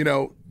you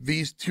know,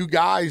 these two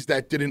guys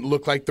that didn't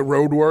look like the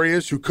Road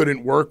Warriors, who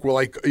couldn't work, were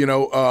like, you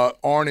know,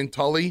 Arn and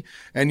Tully,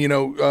 and, you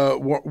know,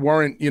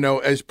 weren't, you know,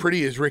 as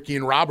pretty as Ricky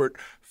and Robert,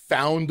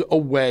 found a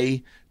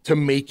way to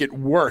make it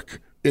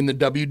work in the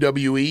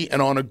WWE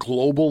and on a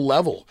global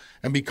level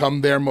and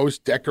become their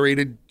most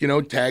decorated, you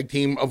know, tag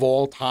team of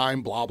all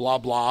time, blah, blah,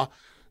 blah.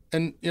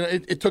 And, you know,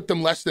 it took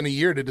them less than a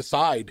year to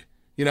decide.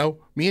 You know,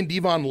 me and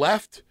Devon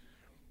left.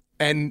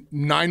 And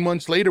 9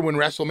 months later, when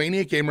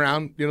WrestleMania came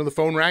around, you know, the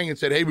phone rang and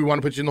said, hey, we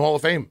want to put you in the Hall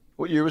of Fame.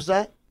 What year was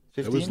that?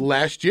 15? It was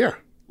last year.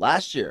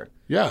 Last year?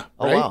 Yeah.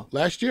 Oh, right? wow.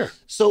 Last year.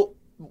 So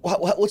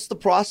what's the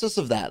process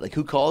of that? Like,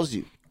 who calls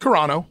you?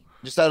 Carano.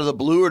 Just out of the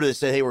blue, or do they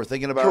say, hey, we're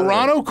thinking about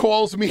Carano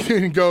calls me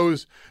and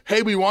goes,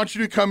 hey, we want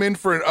you to come in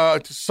for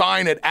to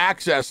sign at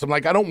Access. I'm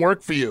like, I don't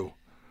work for you.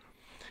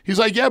 He's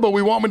like, yeah, but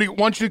we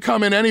want you to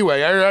come in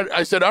anyway.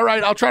 I said, all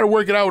right, I'll try to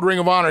work it out with Ring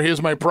of Honor.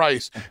 Here's my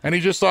price. And he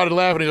just started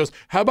laughing. He goes,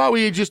 how about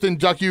we just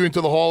induct you into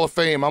the Hall of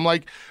Fame? I'm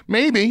like,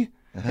 maybe.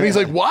 And he's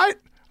like, what?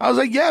 I was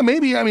like, yeah,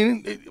 maybe. I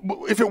mean,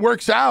 if it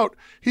works out.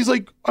 He's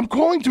like, I'm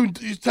calling to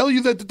tell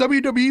you that the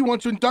WWE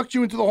wants to induct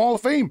you into the Hall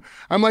of Fame.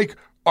 I'm like,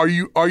 are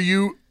you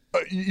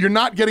you're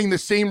not getting the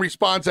same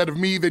response out of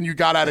me than you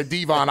got out of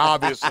Devon,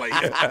 obviously.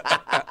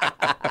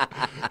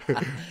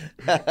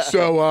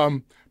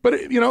 So,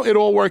 but, you know, it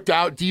all worked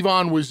out.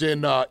 Devon was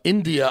in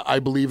India, I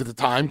believe, at the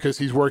time, because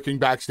he's working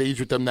backstage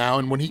with them now.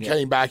 And when he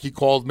came back, he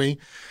called me.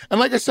 And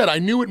like I said, I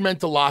knew it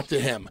meant a lot to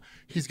him.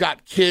 He's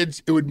got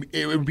kids. It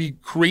would be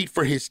great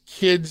for his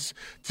kids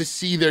to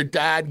see their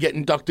dad get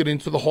inducted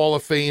into the Hall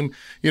of Fame,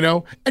 you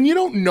know? And you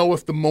don't know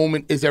if the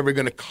moment is ever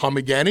going to come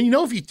again. And you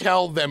know, if you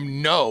tell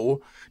them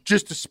no,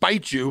 just to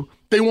spite you,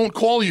 they won't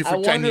call you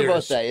for 10 years. I wonder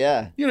about that,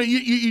 yeah. You know,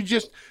 you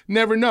just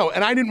never know.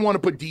 And I didn't want to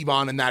put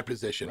Devon in that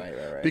position.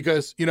 Right.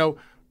 Because, you know,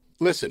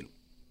 listen,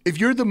 if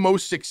you're the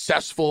most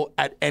successful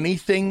at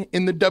anything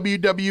in the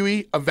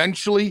WWE,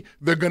 eventually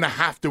they're going to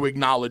have to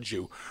acknowledge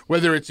you,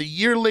 whether it's a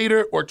year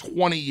later or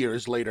 20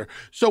 years later.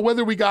 So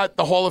whether we got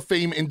the Hall of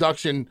Fame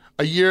induction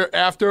a year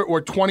after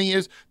or 20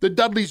 years, the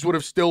Dudleys would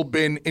have still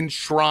been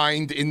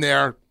enshrined in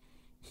their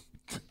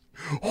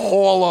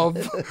Hall of,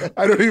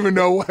 I don't even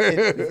know.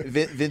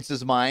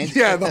 Vince's mind.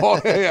 Yeah, the Hall,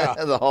 yeah.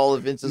 The Hall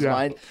of Vince's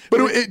mind. But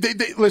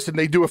listen,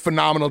 they do a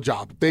phenomenal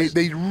job.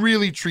 They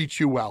really treat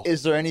you well.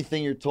 Is there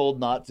anything you're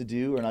told not to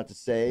do or not to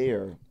say?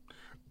 Or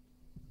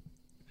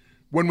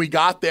when we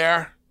got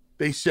there,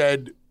 they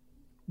said,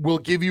 we'll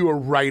give you a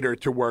writer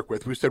to work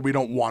with. We said we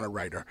don't want a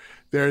writer.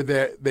 They're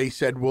there. They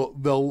said,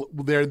 well,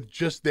 they're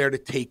just there to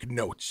take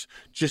notes,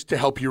 just to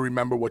help you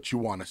remember what you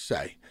want to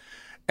say.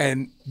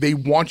 And they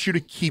want you to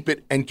keep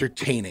it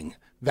entertaining.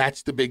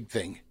 That's the big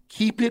thing.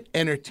 Keep it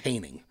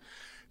entertaining.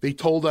 They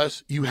told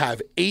us you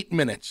have 8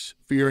 minutes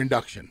for your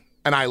induction.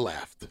 And I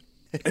laughed.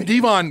 And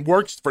Devon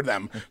works for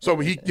them. So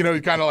he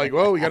kind of like,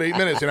 well, we got 8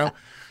 minutes,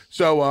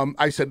 So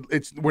I said,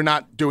 we're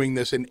not doing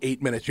this in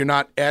 8 minutes. You're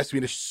not asking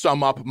me to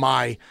sum up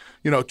my,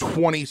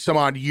 20 some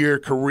odd year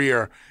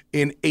career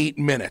in 8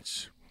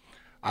 minutes.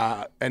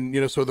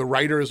 So the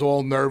writer is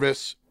all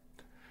nervous.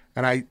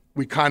 And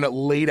we kind of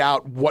laid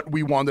out what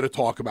we wanted to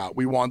talk about.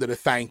 We wanted to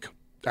thank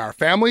our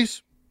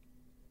families.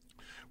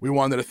 We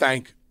wanted to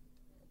thank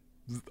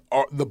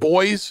the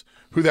boys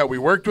that we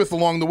worked with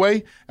along the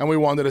way. And we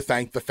wanted to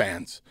thank the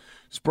fans.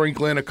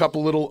 Sprinkle in a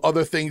couple little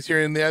other things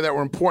here and there that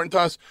were important to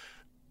us.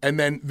 And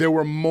then there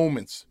were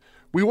moments.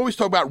 We always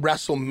talk about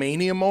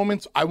WrestleMania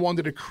moments. I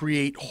wanted to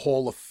create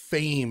Hall of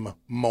Fame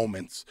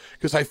moments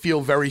because I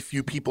feel very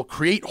few people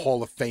create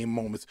Hall of Fame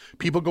moments.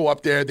 People go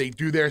up there, they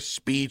do their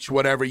speech,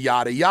 whatever,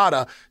 yada,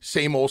 yada.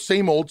 Same old,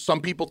 same old.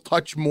 Some people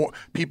touch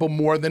people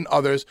more than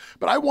others.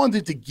 But I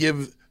wanted to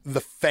give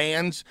the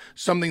fans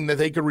something that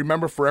they could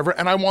remember forever.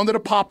 And I wanted to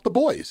pop the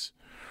boys.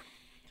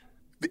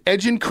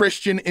 Edge and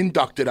Christian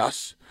inducted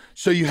us.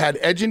 So you had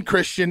Edge and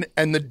Christian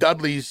and the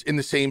Dudleys in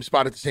the same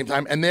spot at the same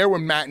time, and there were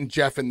Matt and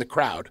Jeff in the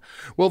crowd.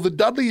 Well, the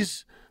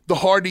Dudleys, the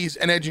Hardys,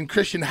 and Edge and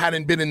Christian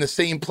hadn't been in the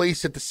same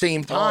place at the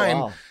same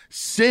time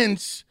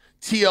since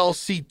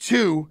TLC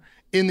 2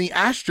 in the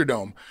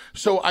Astrodome.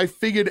 So I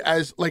figured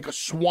as like a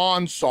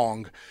swan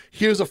song,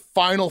 here's a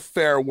final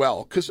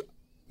farewell, because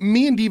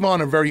me and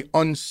Devon are very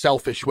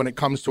unselfish when it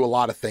comes to a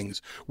lot of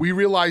things. We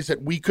realized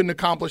that we couldn't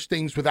accomplish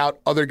things without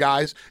other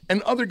guys,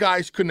 and other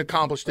guys couldn't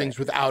accomplish things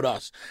without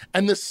us.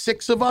 And the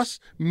 6 of us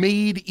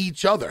made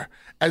each other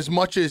as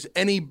much as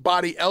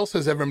anybody else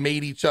has ever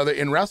made each other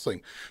in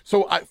wrestling.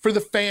 So for the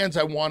fans,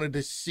 I wanted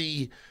to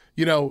see,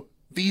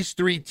 these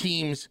 3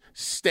 teams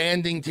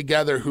standing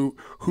together who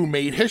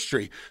made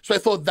history. So I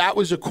thought that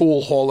was a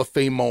cool Hall of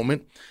Fame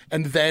moment.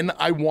 And then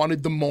I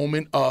wanted the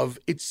moment of,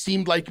 it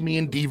seemed like me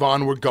and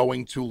Devon were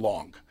going too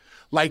long,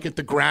 like at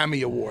the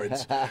Grammy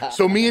Awards.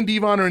 So me and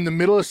Devon are in the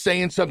middle of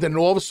saying something, and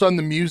all of a sudden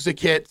the music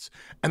hits,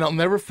 and I'll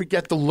never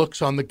forget the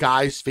looks on the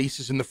guys'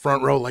 faces in the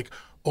front row, like,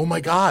 oh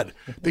my God,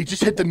 they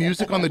just hit the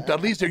music on the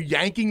Dudleys. They're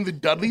yanking the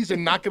Dudleys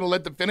and not going to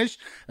let them finish.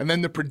 And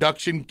then the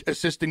production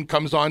assistant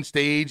comes on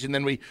stage, and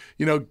then we,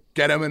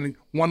 get him. And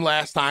one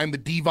last time, the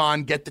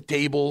Devon get the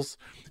tables,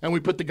 and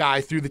we put the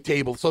guy through the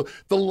table. So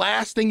the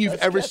last thing you've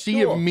ever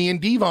seen of me and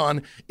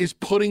Devon is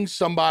putting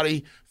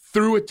somebody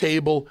through a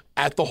table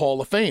at the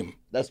Hall of Fame.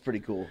 That's pretty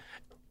cool.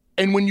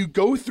 And when you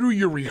go through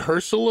your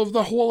rehearsal of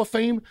the Hall of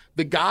Fame,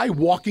 the guy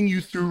walking you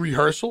through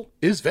rehearsal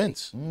is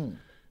Vince.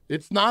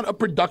 It's not a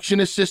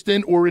production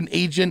assistant or an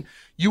agent.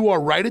 You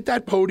are right at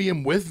that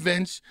podium with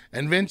Vince,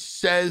 and Vince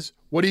says,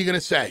 what are you going to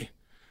say?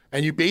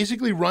 And you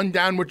basically run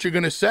down what you're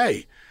going to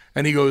say.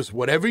 And he goes,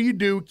 whatever you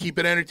do, keep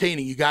it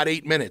entertaining. You got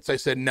 8 minutes. I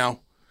said, no.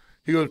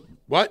 He goes,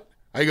 what?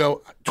 I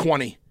go,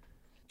 20.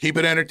 Keep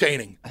it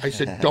entertaining. I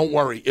said, don't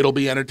worry. It'll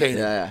be entertaining.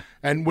 Yeah.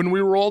 And when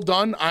we were all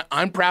done,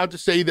 I'm proud to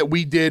say that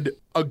we did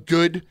a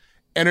good,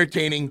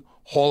 entertaining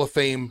Hall of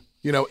Fame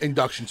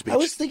induction speech. I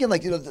was thinking,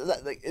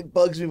 it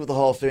bugs me with the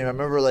Hall of Fame. I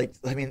remember,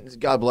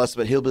 God bless,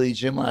 but Hillbilly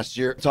Jim last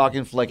year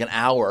talking for like an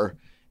hour,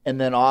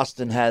 and then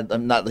Austin had,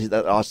 not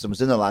that Austin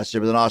was in there last year,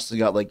 but then Austin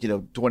got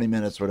 20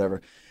 minutes or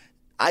whatever.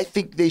 I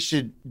think they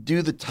should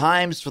do the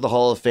times for the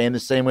Hall of Fame the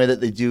same way that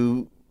they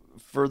do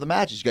for the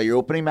matches. You got your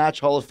opening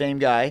match Hall of Fame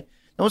guy.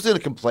 No one's going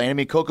to complain. I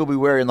mean, Coco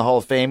Beware in the Hall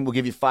of Fame will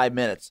give you 5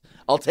 minutes.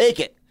 I'll take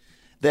it.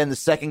 Then the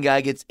second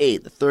guy gets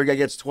 8. The third guy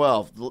gets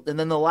 12. And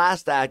then the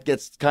last act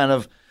gets kind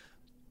of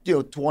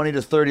 20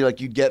 to 30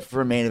 like you'd get for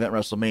a main event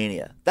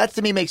WrestleMania. That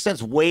to me makes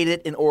sense. Weight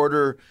it in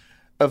order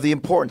of the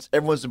importance.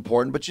 Everyone's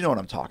important, but you know what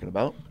I'm talking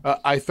about.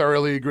 I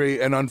thoroughly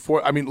agree. And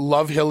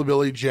love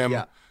Hillbilly Jim.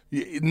 Yeah.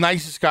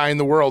 Nicest guy in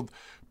the world,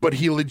 but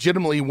he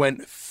legitimately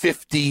went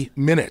 50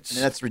 minutes.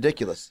 That's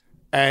ridiculous.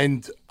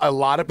 And a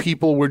lot of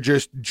people were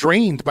just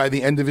drained by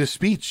the end of his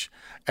speech.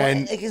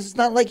 And it's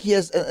not like he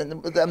has.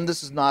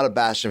 This is not a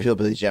bash of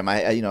Hillbilly Jim.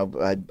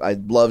 I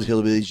loved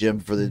Hillbilly Jim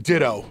for the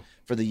ditto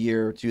for the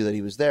year or two that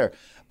he was there.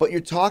 But you're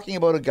talking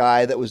about a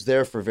guy that was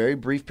there for a very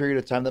brief period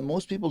of time that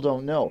most people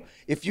don't know.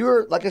 If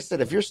you're, like I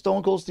said, if you're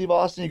Stone Cold Steve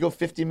Austin, you go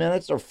 50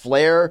 minutes, or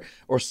Flair,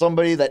 or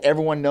somebody that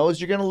everyone knows,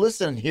 you're going to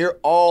listen and hear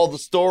all the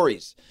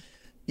stories.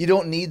 You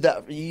don't need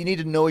that. You need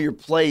to know your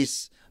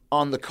place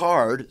on the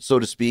card, so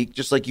to speak,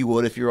 just like you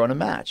would if you're on a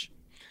match.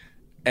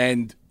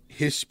 And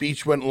his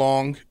speech went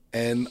long,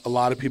 and a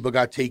lot of people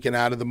got taken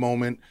out of the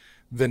moment.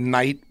 The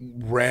night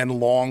ran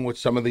long with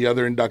some of the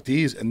other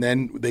inductees, and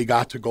then they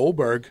got to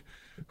Goldberg,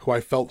 who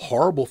I felt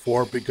horrible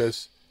for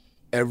because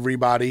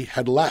everybody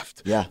had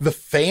left. Yeah. The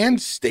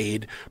fans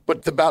stayed,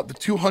 but about the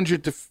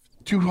 200 to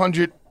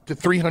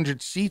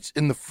 300 seats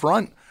in the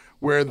front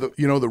where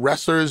the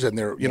wrestlers and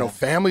their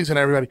families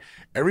and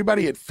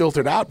everybody had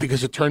filtered out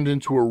because it turned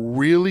into a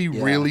really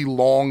really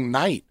long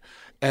night.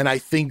 And I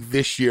think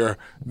this year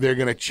they're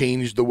going to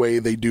change the way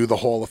they do the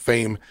Hall of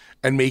Fame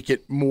and make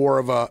it more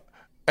of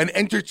an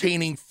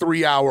entertaining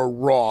 3-hour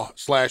Raw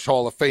 /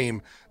 Hall of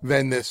Fame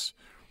than this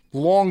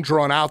long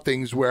drawn out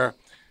things where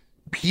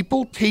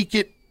people take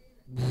it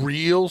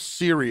real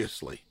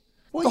seriously.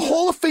 Well, the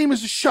Hall of Fame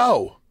is a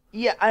show.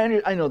 Yeah,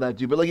 I know that,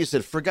 dude. But like you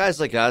said, for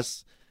guys like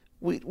us,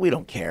 we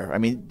don't care. I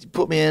mean,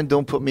 put me in,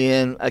 don't put me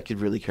in. I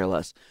could really care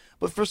less.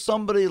 But for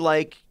somebody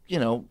like,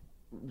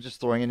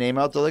 just throwing a name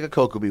out there like a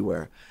Coco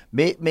Beware,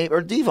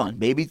 or Devon,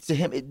 maybe to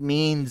him it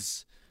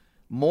means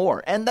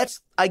more. And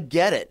I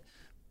get it.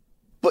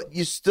 But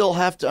you still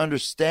have to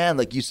understand,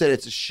 like you said,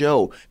 it's a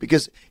show.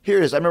 Because here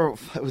it is. I remember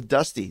with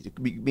Dusty,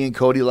 me and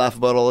Cody laugh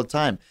about it all the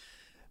time.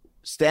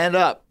 Stand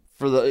up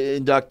for the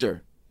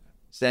inductor.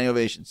 Standing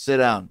ovation. Sit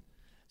down.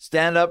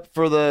 Stand up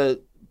for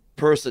the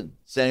person.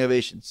 Standing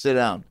ovation. Sit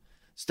down.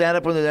 Stand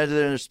up when they're in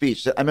their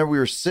speech. I remember we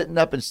were sitting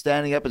up and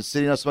standing up and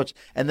sitting up so much.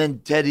 And then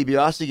Ted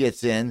DiBiase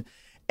gets in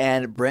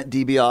and Brent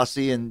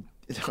DiBiase and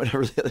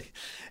whatever.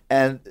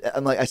 And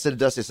I'm like, I said to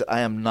Dusty, I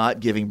am not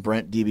giving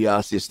Brent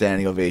DiBiase a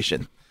standing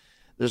ovation.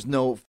 There's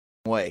no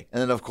way.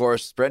 And then, of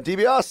course, Brent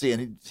DiBiase,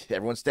 and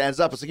everyone stands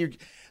up. It's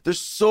like there's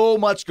so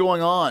much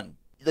going on.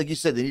 Like you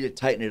said, they need to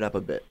tighten it up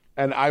a bit.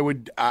 And I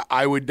would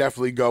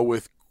definitely go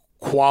with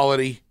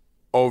quality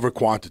over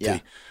quantity. Yeah.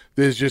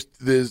 There's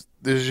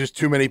just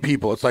too many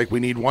people. It's like we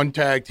need one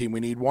tag team, we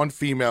need one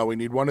female, we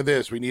need one of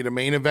this, we need a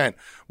main event.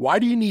 Why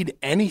do you need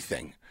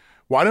anything?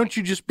 Why don't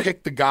you just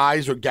pick the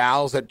guys or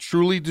gals that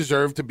truly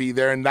deserve to be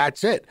there and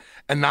that's it?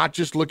 And not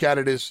just look at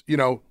it as,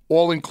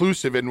 all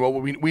inclusive and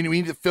we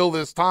need to fill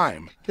this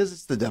time. Because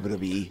it's the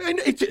WWE. And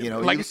it's,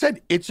 I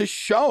said, it's a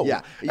show.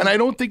 Yeah. And I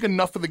don't think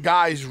enough of the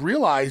guys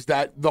realize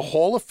that the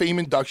Hall of Fame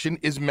induction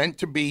is meant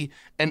to be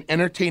an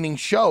entertaining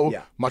show,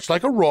 much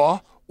like a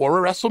Raw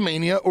or a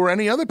WrestleMania or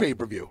any other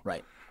pay-per-view.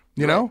 Right.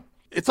 You know?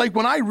 It's like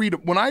when I read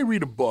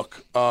a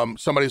book,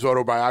 somebody's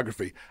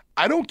autobiography,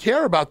 I don't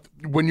care about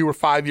when you were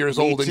 5 years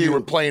old and you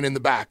were playing in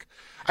the back.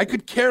 I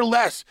could care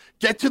less.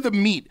 Get to the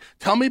meat.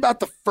 Tell me about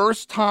the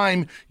first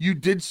time you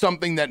did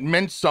something that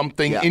meant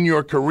something in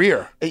your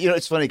career.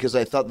 It's funny because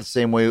I thought the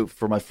same way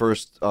for my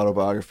first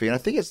autobiography. And I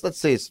think let's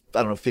say it's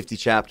 50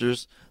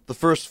 chapters. The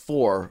first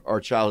 4 are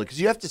childhood because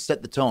you have to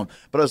set the tone.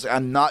 But I was like,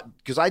 I'm not,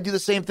 because I do the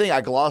same thing.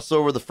 I gloss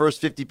over the first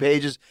 50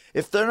 pages.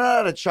 If they're not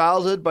out of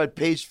childhood by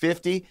page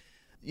 50,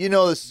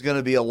 this is going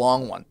to be a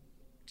long one.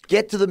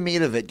 Get to the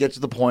meat of it, get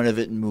to the point of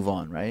it, and move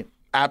on, right?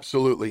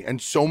 Absolutely.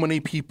 And so many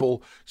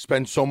people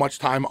spend so much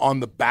time on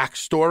the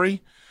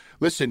backstory.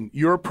 Listen,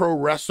 you're a pro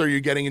wrestler.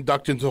 You're getting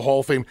inducted into the Hall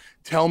of Fame.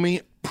 Tell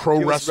me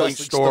pro wrestling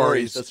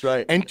stories. That's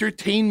right.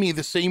 Entertain me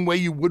the same way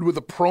you would with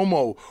a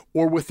promo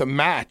or with a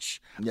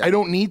match. Yeah. I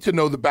don't need to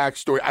know the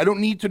backstory. I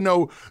don't need to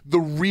know the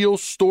real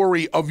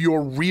story of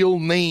your real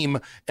name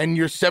and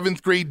your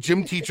 7th grade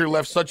gym teacher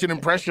left such an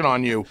impression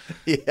on you.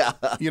 Yeah.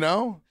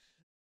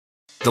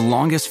 The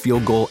longest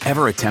field goal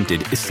ever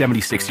attempted is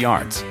 76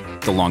 yards.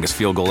 The longest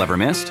field goal ever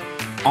missed?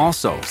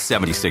 Also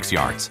 76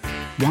 yards.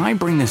 Why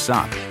bring this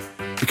up?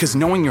 Because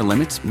knowing your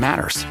limits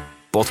matters,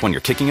 both when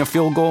you're kicking a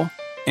field goal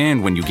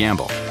and when you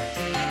gamble.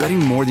 Betting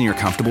more than you're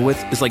comfortable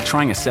with is like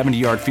trying a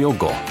 70-yard field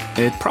goal.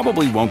 It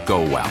probably won't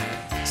go well.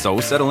 So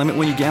set a limit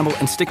when you gamble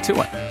and stick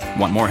to it.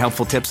 Want more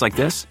helpful tips like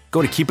this?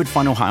 Go to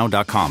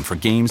keepitfunohio.com for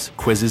games,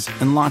 quizzes,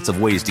 and lots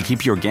of ways to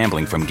keep your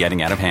gambling from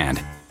getting out of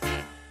hand.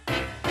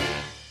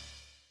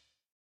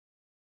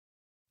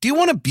 Do you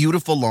want a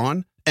beautiful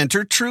lawn?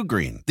 Enter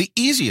TruGreen, the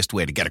easiest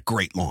way to get a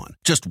great lawn.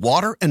 Just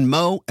water and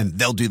mow, and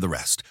they'll do the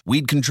rest.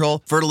 Weed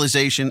control,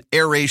 fertilization,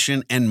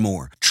 aeration, and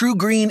more.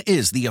 TruGreen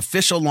is the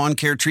official lawn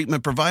care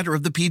treatment provider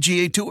of the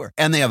PGA Tour,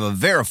 and they have a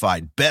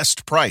verified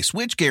best price,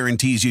 which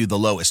guarantees you the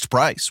lowest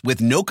price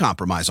with no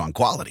compromise on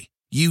quality.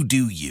 You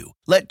do you.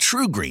 Let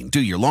TruGreen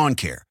do your lawn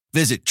care.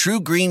 Visit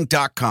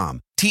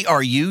TruGreen.com,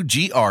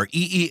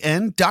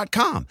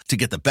 TruGreen.com, to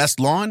get the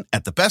best lawn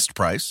at the best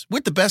price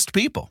with the best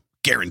people.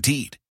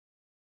 Guaranteed.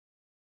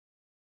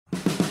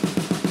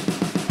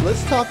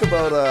 Let's talk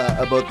about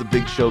the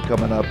big show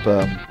coming up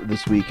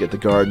this week at the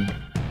Garden.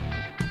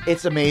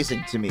 It's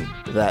amazing to me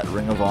that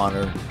Ring of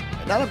Honor,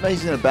 not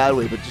amazing in a bad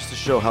way, but just to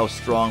show how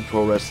strong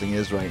pro wrestling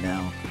is right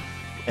now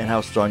and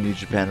how strong New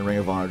Japan and Ring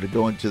of Honor to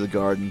go into the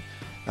Garden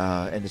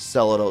and to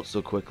sell it out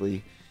so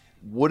quickly.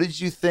 What did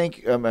you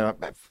think?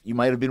 You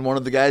might have been one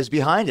of the guys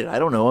behind it. I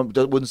don't know.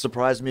 It wouldn't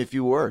surprise me if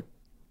you were.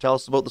 Tell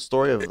us about the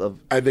story of...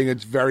 I think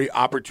it's very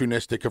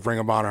opportunistic of Ring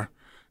of Honor.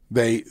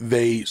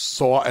 They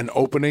saw an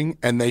opening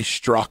and they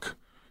struck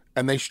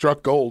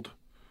gold,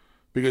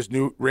 because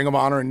Ring of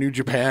Honor and New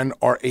Japan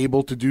are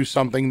able to do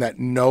something that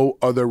no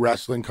other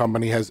wrestling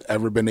company has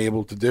ever been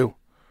able to do: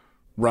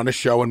 run a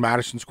show in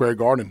Madison Square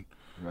Garden.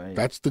 Right.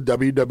 That's the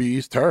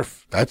WWE's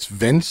turf. That's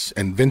Vince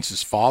and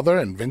Vince's father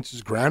and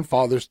Vince's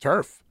grandfather's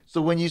turf.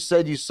 So when you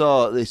said they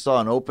saw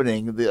an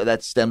opening,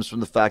 that stems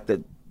from the fact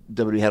that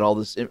WWE had all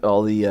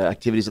the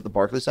activities at the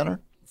Barclays Center?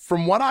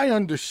 From what I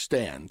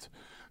understand,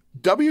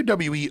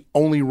 WWE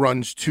only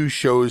runs 2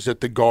 shows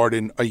at the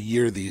Garden a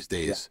year these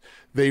days. Yeah.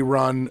 They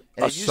run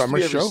a summer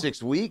show every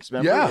 6 weeks.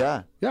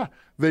 Remember? Yeah.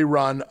 They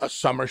run a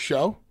summer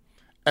show,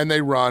 and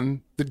they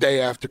run the day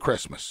after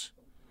Christmas.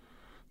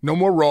 No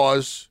more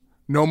Raws,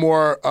 no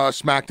more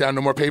SmackDown,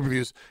 no more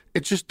pay-per-views.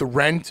 It's just the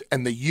rent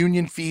and the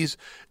union fees.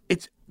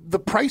 The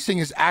pricing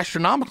is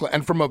astronomical,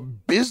 and from a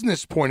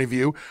business point of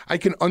view, I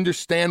can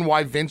understand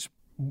why Vince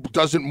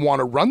doesn't want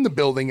to run the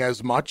building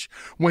as much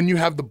when you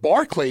have the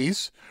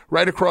Barclays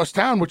right across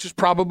town, which is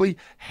probably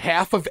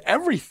half of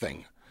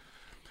everything.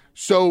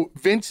 So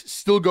Vince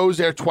still goes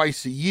there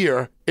twice a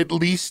year, at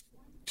least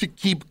to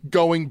keep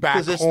going back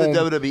home. Because it's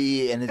the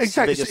WWE and it's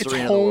the biggest arena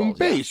in the world. It's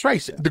home base,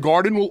 right. The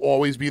Garden will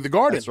always be the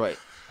Garden. That's right.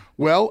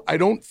 Well, I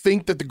don't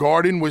think that the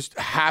Garden was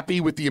happy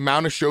with the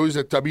amount of shows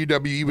that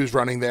WWE was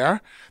running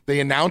there.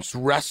 They announced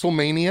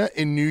WrestleMania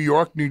in New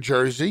York, New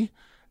Jersey,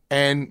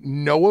 and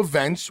no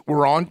events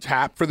were on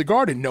tap for the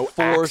Garden. No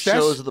 4 access.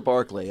 shows at the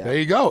Barclay. Yeah. There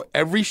you go.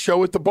 Every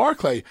show at the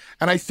Barclay.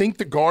 And I think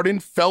the Garden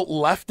felt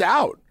left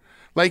out.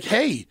 Like,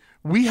 hey,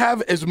 we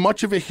have as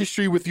much of a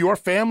history with your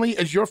family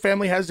as your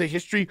family has a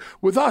history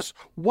with us.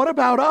 What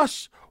about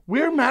us?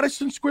 We're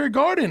Madison Square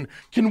Garden.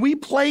 Can we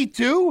play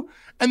too?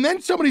 And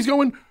then somebody's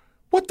going,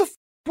 what the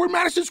we're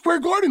Madison Square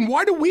Garden.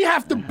 Why do we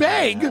have to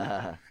beg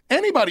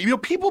anybody?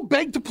 People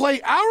beg to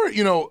play our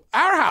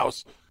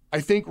house. I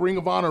think Ring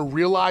of Honor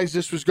realized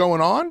this was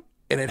going on,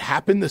 and it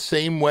happened the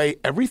same way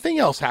everything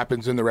else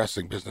happens in the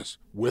wrestling business,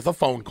 with a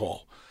phone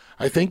call.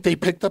 I think they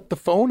picked up the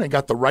phone and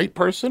got the right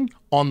person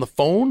on the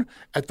phone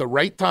at the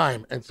right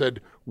time and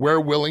said,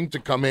 we're willing to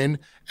come in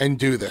and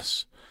do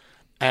this.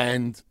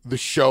 And the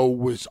show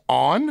was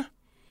on.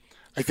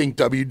 I think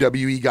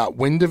WWE got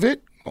wind of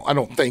it. Well, I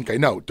know.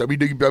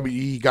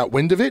 WWE got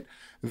wind of it.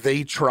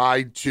 They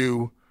tried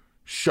to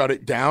shut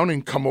it down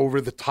and come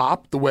over the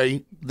top the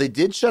way they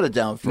did. Shut it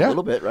down for a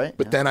little bit, right?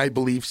 But then I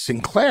believe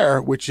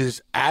Sinclair, which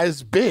is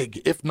as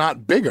big, if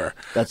not bigger.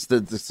 That's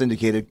the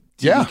syndicated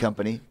TV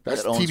company.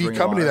 That's the TV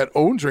company that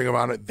owns Ring of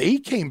Honor. They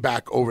came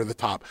back over the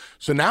top.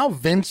 So now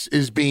Vince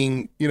is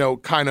being,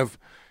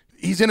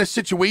 he's in a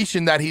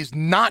situation that he's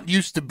not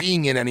used to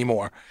being in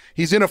anymore.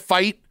 He's in a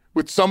fight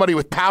with somebody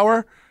with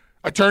power,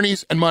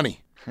 attorneys, and money.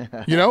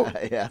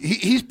 Yeah.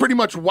 He's pretty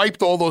much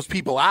wiped all those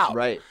people out.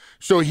 Right.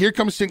 So here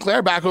comes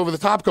Sinclair back over the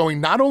top going,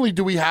 not only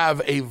do we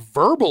have a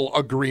verbal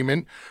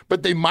agreement,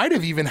 but they might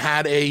have even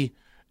had a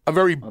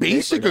very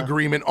basic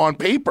agreement on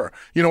paper,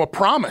 a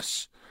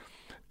promise.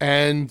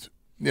 And,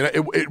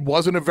 it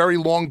wasn't a very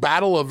long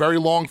battle, a very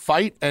long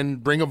fight,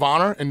 and Ring of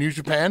Honor and New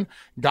Japan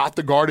got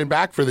the Garden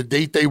back for the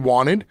date they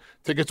wanted.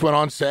 Tickets went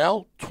on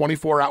sale,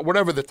 24 hours,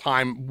 whatever the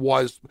time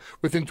was.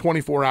 Within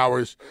 24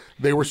 hours,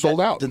 they were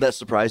sold out. Did that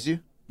surprise you?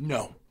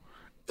 No.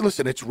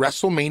 Listen, it's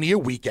WrestleMania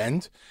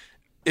weekend.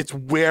 It's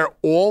where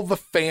all the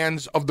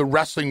fans of the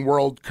wrestling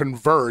world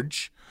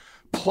converge.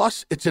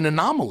 Plus, it's an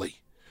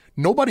anomaly.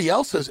 Nobody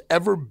else has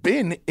ever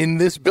been in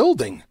this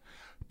building.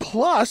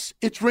 Plus,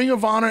 it's Ring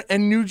of Honor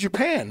and New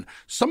Japan,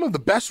 some of the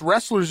best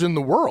wrestlers in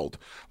the world.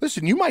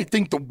 Listen, you might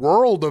think the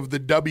world of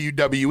the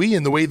WWE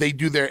and the way they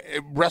do their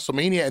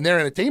WrestleMania and their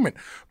entertainment,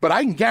 but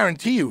I can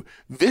guarantee you,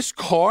 this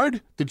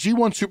card, the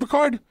G1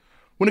 Supercard,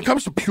 when it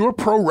comes to pure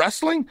pro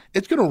wrestling,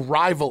 it's going to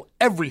rival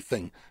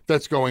everything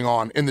that's going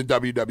on in the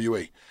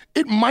WWE.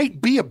 It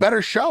might be a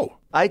better show.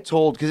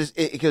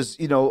 Because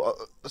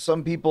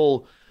some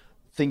people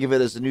think of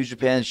it as a New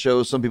Japan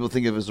show, some people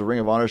think of it as a Ring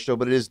of Honor show,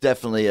 but it is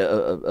definitely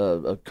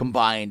a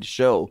combined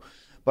show.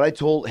 But I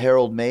told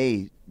Harold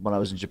May when I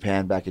was in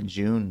Japan back in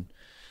June,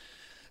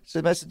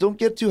 I said, don't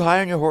get too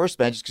high on your horse,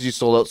 man, just because you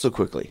sold out so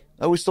quickly.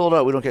 Oh, we sold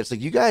out. We don't care. It's like,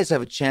 you guys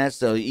have a chance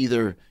to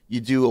either you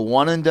do a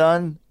one and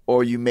done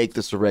or you make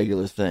this a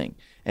regular thing.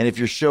 And if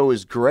your show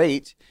is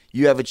great,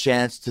 you have a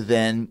chance to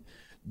then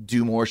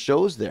do more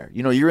shows there.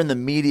 You're in the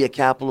media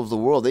capital of the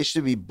world. They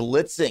should be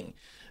blitzing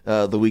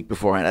the week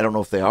beforehand. I don't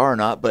know if they are or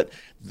not, but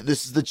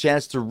this is the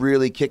chance to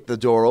really kick the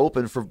door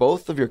open for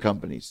both of your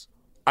companies.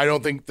 I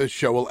don't think the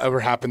show will ever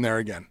happen there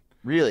again.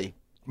 Really?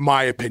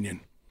 My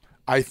opinion.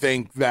 I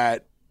think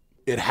that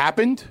it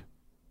happened.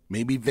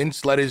 Maybe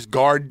Vince let his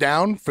guard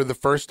down for the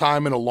first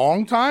time in a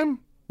long time.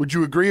 Would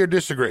you agree or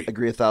disagree?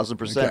 Agree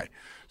 1,000%. Okay.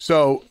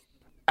 So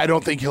I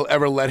don't think he'll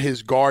ever let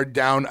his guard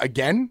down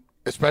again,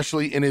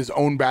 especially in his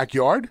own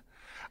backyard.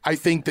 I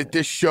think that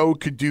this show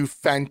could do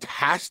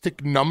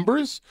fantastic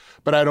numbers,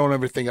 but I don't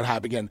ever think it'll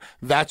happen again.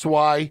 That's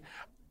why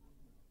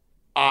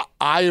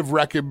I have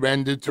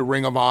recommended to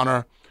Ring of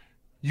Honor,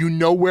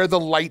 where the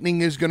lightning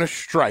is going to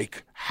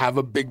strike, have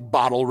a big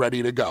bottle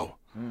ready to go.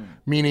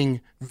 Meaning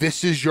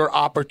this is your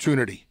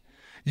opportunity.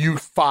 You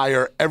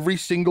fire every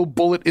single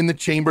bullet in the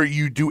chamber.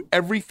 You do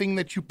everything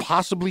that you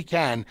possibly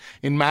can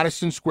in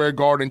Madison Square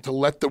Garden to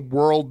let the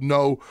world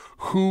know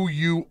who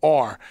you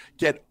are.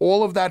 Get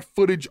all of that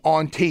footage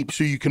on tape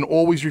so you can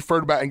always refer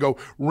to that and go,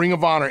 Ring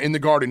of Honor in the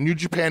Garden, New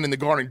Japan in the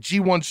Garden,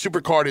 G1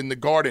 Supercard in the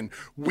Garden.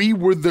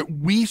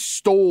 We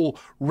stole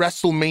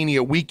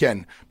WrestleMania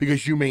weekend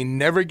because you may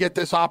never get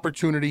this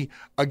opportunity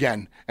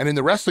again. And in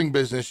the wrestling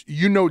business,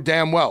 you know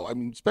damn well, I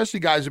mean, especially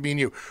guys like me and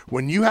you,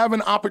 when you have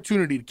an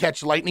opportunity to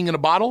catch lightning in a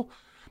bottle,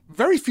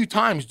 very few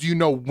times do you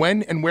know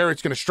when and where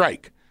it's going to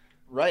strike.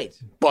 Right.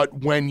 But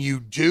when you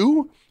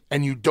do,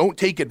 and you don't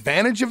take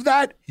advantage of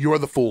that, you're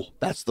the fool.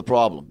 That's the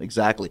problem.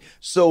 Exactly.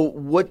 So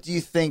what do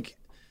you think,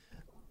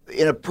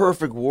 in a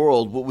perfect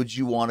world, what would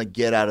you want to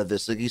get out of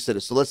this? Like you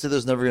said, so let's say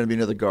there's never going to be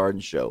another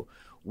Garden show.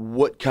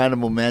 What kind of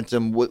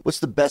momentum, what's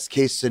the best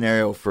case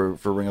scenario for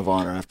Ring of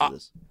Honor after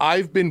this?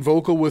 I've been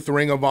vocal with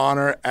Ring of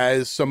Honor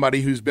as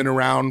somebody who's been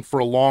around for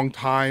a long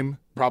time,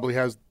 probably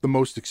has the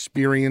most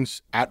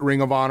experience at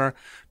Ring of Honor,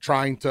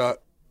 trying to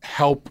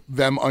help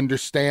them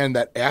understand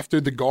that after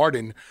the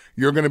Garden,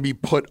 you're going to be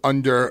put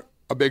under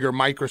a bigger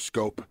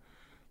microscope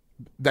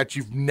that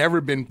you've never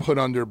been put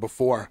under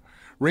before.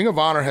 Ring of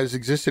Honor has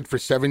existed for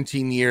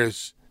 17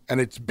 years, and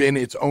it's been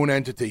its own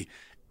entity.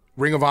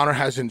 Ring of Honor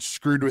hasn't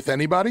screwed with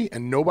anybody,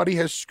 and nobody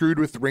has screwed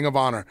with Ring of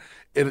Honor.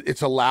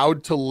 It's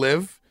allowed to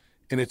live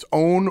in its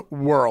own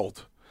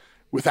world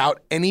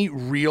without any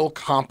real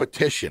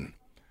competition.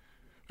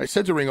 I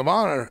said to Ring of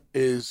Honor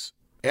is,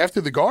 after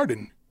the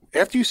Garden,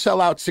 after you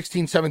sell out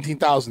 16,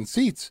 17,000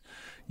 seats,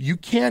 you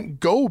can't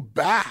go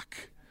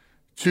back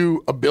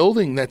to a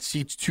building that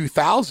seats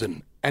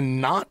 2,000 and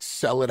not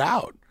sell it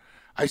out.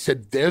 I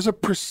said, there's a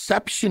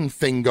perception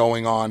thing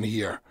going on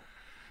here.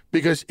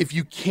 Because if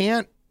you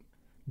can't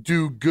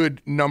do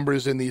good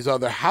numbers in these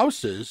other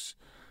houses,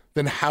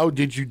 then how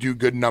did you do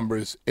good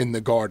numbers in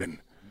the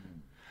Garden?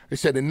 I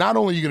said, and not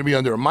only are you going to be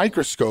under a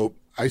microscope,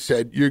 I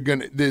said,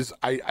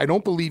 I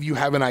don't believe you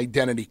have an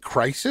identity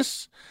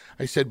crisis.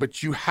 I said,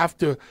 but you have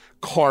to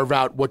carve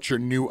out what your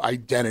new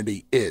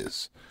identity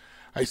is.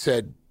 I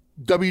said,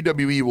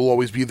 WWE will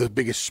always be the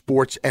biggest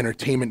sports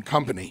entertainment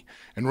company,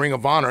 and Ring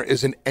of Honor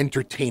is an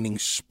entertaining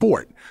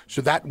sport.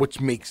 So that's what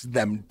makes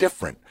them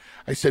different.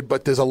 I said,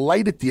 but there's a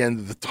light at the end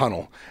of the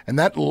tunnel, and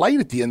that light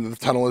at the end of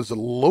the tunnel is a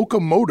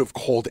locomotive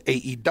called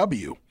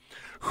AEW,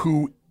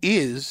 who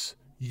is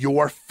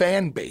your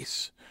fan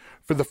base.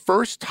 For the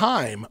first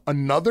time,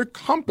 another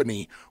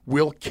company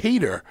will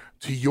cater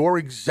to your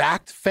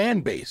exact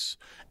fan base.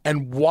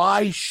 And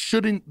why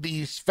shouldn't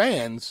these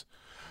fans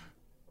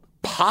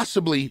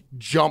possibly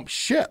jump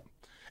ship?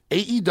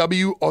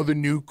 AEW are the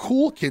new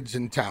cool kids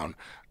in town.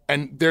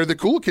 And they're the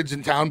cool kids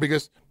in town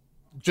because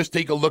just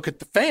take a look at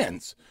the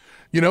fans.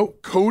 You know,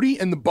 Cody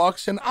and the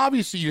Bucks, and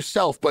obviously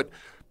yourself, but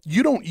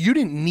you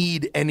didn't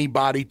need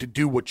anybody to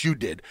do what you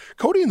did.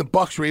 Cody and the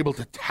Bucks were able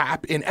to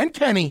tap in, and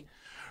Kenny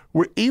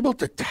were able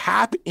to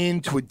tap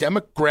into a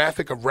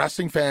demographic of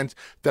wrestling fans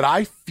that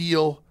I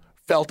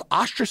felt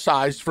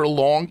ostracized for a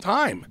long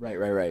time.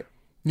 Right.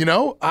 You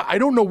know, I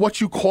don't know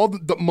what you call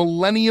the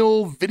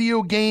millennial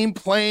video game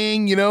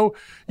playing,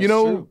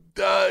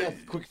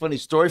 Quick funny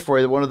story for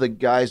you. One of the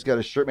guys got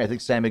a shirt made, I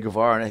think Sammy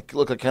Guevara, and it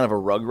looked like kind of a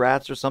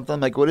Rugrats or something. I'm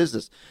like, what is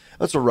this?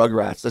 That's a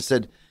Rugrats. I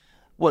said,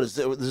 what is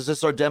it? Is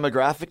this our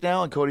demographic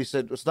now? And Cody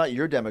said, it's not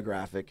your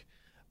demographic,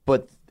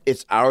 but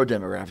it's our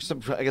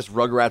demographic. I guess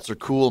Rugrats are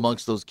cool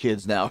amongst those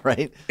kids now,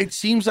 right? It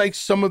seems like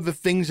some of the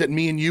things that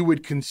me and you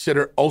would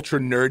consider ultra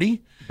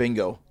nerdy.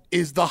 Bingo.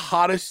 Is the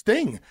hottest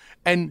thing.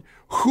 And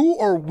who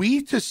are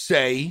we to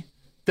say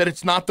that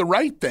it's not the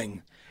right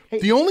thing? Hey,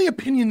 the only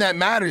opinion that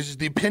matters is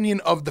the opinion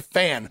of the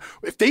fan.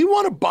 If they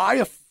want to buy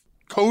a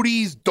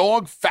Cody's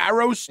dog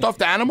Pharaoh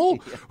stuffed animal,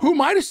 who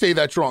am I to say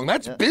that's wrong?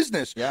 That's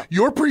business. Yeah.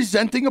 You're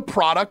presenting a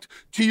product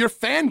to your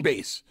fan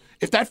base.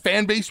 If that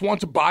fan base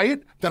wants to buy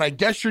it, then I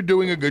guess you're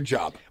doing a good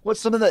job.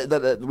 What's something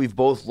that we've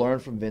both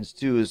learned from Vince,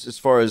 too, is as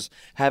far as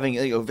having,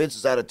 Vince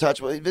is out of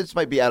touch. Well, Vince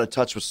might be out of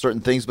touch with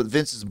certain things, but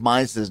Vince's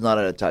mindset is not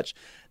out of touch.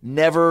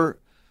 Never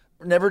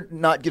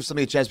not give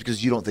somebody a chance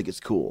because you don't think it's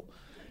cool.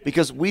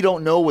 Because we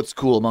don't know what's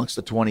cool amongst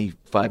a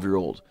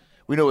 25-year-old.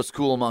 We know what's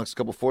cool amongst a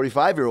couple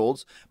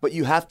 45-year-olds, but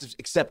you have to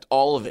accept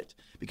all of it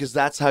because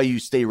that's how you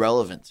stay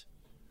relevant.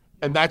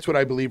 And that's what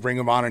I believe Ring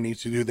of Honor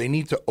needs to do. They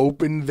need to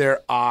open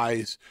their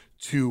eyes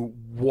to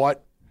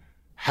what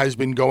has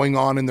been going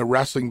on in the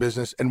wrestling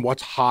business and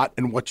what's hot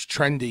and what's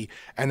trendy.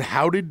 And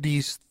how did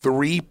these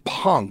three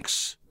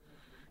punks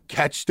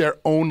catch their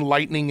own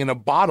lightning in a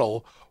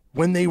bottle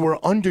when they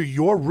were under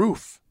your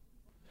roof?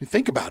 You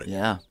think about it.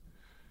 Yeah,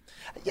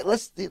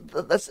 that's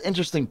an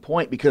interesting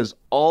point because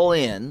All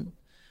In.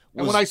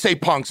 And when I say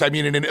punks, I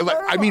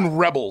mean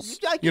rebels.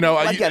 I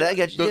get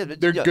it.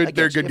 They're good.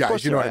 They're good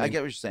guys. You know what I mean? I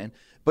get what you're saying.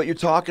 But you're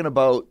talking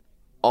about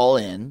All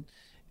In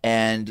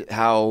and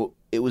how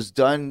it was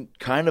done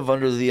kind of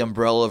under the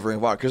umbrella of Ring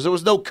of Honor because there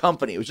was no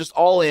company. It was just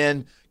All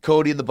In,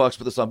 Cody and the Bucks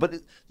put this on, but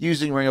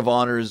using Ring of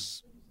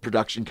Honor's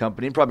production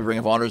company and probably Ring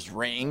of Honor's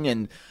ring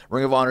and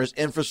Ring of Honor's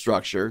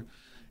infrastructure.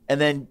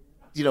 And then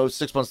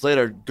 6 months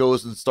later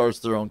goes and starts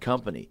their own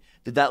company.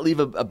 Did that leave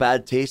a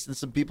bad taste in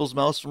some people's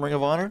mouths from Ring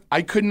of Honor?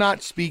 I could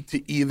not speak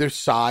to either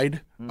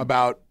side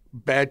about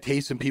bad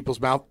taste in people's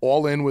mouth.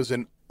 All In was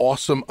an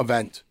awesome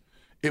event.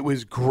 It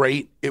was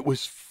great. It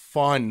was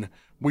fun.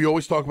 We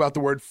always talk about the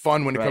word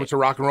fun when it comes to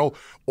rock and roll.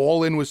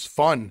 All In was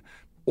fun.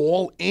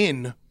 All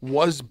In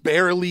was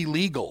barely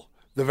legal.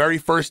 The very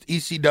first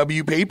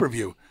ECW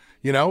pay-per-view.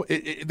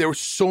 There were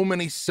so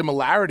many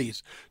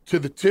similarities to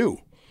the two.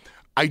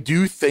 I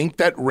do think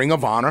that Ring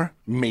of Honor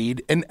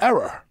made an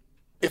error.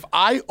 If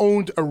I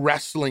owned a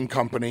wrestling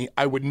company,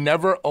 I would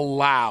never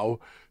allow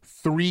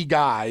 3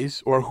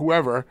 guys or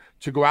whoever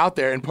to go out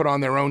there and put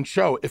on their own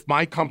show if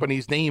my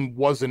company's name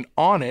wasn't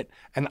on it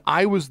and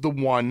I was the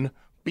one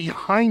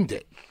behind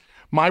it.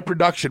 My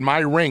production, my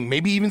ring,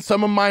 maybe even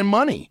some of my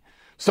money,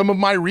 some of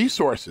my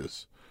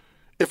resources.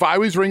 If I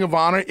was Ring of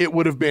Honor, it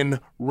would have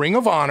been Ring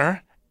of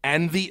Honor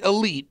and the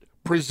Elite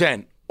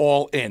present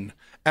All In.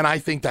 And I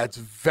think that's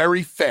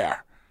very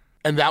fair.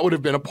 And that would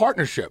have been a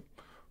partnership.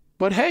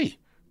 But hey,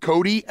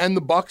 Cody and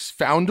the Bucks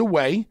found a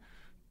way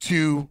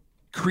to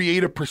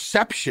create a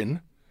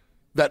perception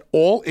that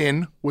All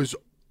In was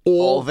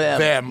all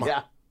them.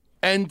 Yeah.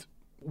 And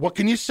what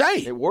can you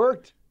say? It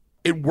worked.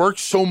 It worked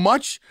so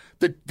much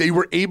that they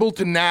were able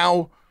to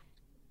now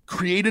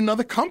create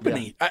another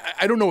company. Yeah.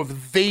 I don't know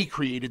if they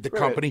created the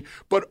company,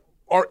 but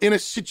are in a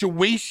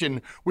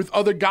situation with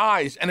other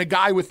guys and a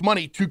guy with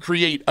money to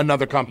create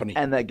another company.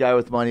 And that guy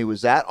with money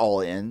was at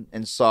All In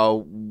and saw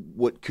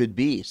what could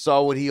be,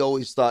 saw what he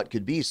always thought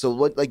could be. So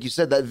what, like you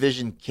said, that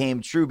vision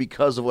came true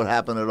because of what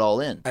happened at All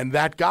In. And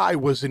that guy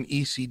was an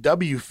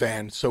ECW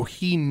fan, so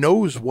he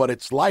knows what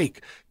it's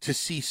like to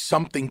see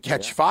something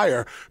catch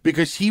fire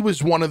because he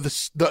was one of the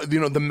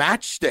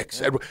matchsticks.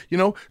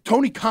 Yeah.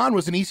 Tony Khan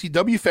was an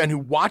ECW fan who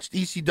watched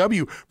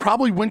ECW,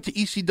 probably went to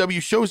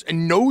ECW shows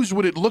and knows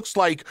what it looks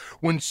like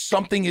when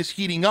something is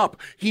heating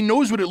up. He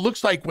knows what it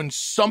looks like when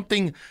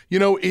something,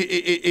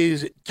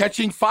 is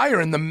catching fire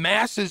and the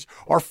masses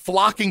are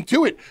flocking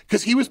to it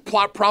because he was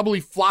probably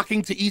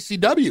flocking to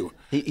ECW.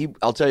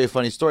 I'll tell you a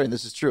funny story, and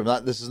this is true.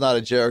 This is not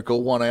a Jericho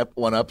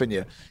one-upping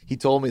you. He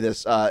told me this.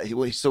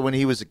 So when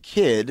he was a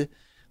kid,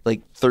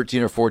 like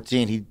 13 or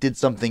 14, he did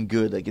something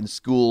good, like in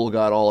school,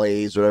 got all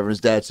A's or whatever. His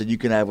dad said, you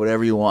can have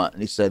whatever you want.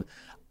 And he said,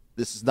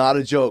 this is not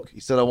a joke. He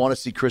said, I want to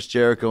see Chris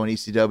Jericho in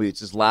ECW. It's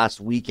his last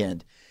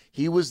weekend.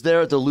 He was there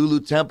at the Lulu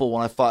Temple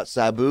when I fought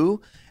Sabu,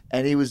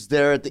 and he was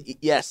there at the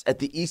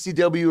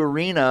ECW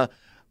arena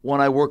when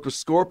I worked with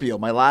Scorpio.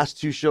 My last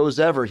 2 shows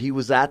ever, he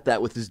was at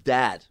that with his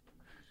dad.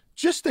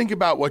 Just think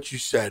about what you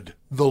said.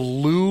 The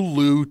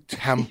Lulu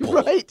Temple.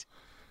 Right.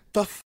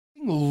 The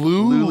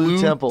Lulu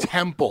Temple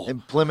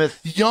in Plymouth.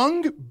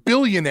 Young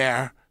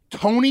billionaire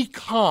Tony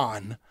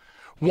Khan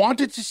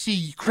wanted to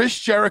see Chris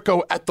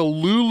Jericho at the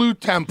Lulu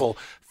Temple.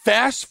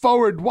 Fast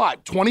forward,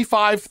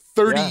 25,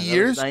 30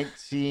 years?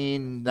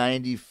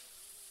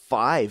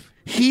 1995.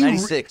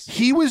 96.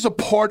 He was a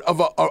part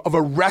of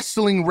a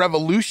wrestling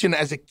revolution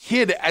as a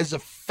kid, as a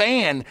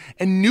fan,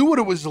 and knew what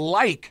it was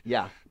like.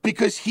 Yeah.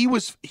 Because he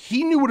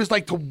knew what it's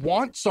like to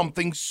want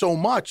something so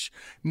much.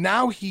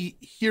 Now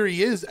here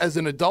he is as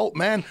an adult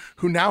man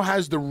who now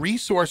has the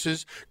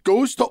resources,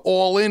 goes to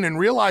All In and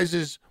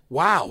realizes,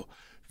 wow,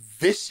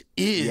 this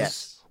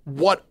is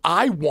what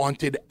I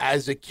wanted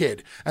as a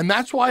kid. And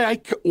that's why I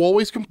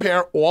always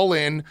compare All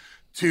In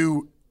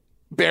to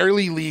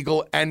Barely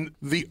Legal and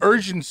the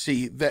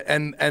urgency that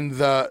and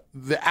the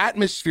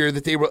atmosphere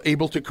that they were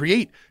able to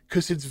create,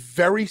 because it's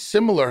very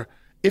similar,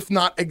 if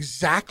not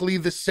exactly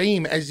the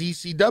same as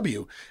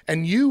ECW.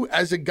 And you,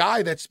 as a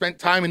guy that spent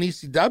time in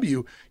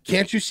ECW,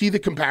 can't you see the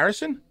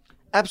comparison?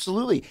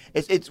 Absolutely.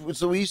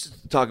 So we used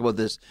to talk about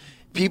this.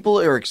 People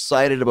are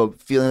excited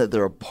about feeling that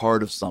they're a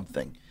part of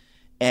something.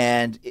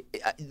 And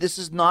this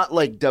is not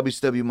like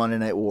WCW Monday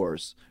Night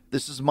Wars.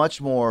 This is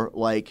much more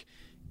like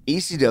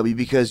ECW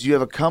because you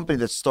have a company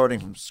that's starting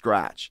from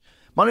scratch.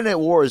 Monday Night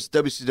Wars,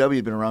 WCW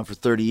had been around for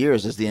 30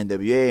 years as the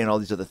NWA and all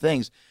these other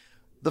things.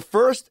 The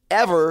first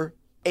ever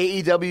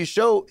AEW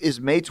show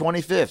is May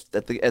 25th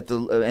at the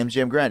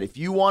MGM Grand. If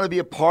you want to be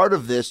a part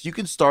of this, you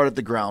can start at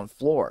the ground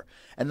floor.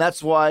 And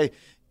that's why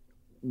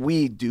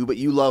we do, but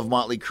you love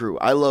Motley Crue.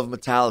 I love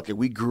Metallica.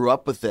 We grew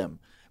up with them.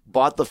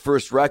 Bought the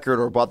first record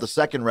or bought the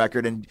second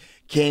record and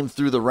came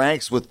through the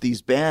ranks with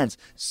these bands.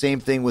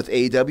 Same thing with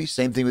AEW,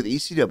 same thing with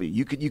ECW.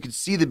 You could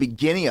see the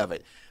beginning of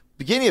it.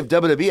 Beginning of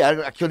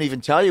WWE, I couldn't even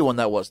tell you when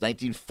that was.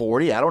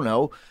 1940, I don't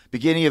know.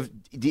 Beginning of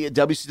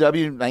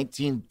WCW,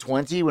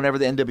 1920, whenever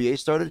the NWA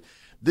started.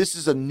 This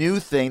is a new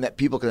thing that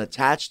people can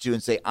attach to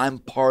and say, I'm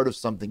part of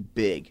something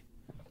big.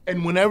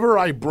 And whenever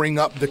I bring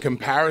up the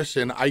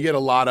comparison, I get a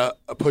lot of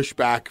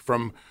pushback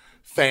from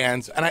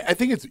fans. And I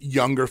think it's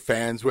younger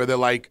fans where they're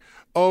like,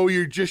 oh,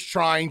 you're just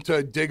trying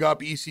to dig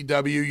up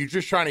ECW. You're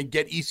just trying to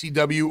get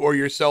ECW or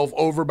yourself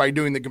over by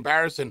doing the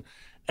comparison.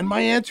 And my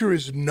answer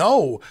is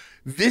no.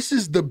 This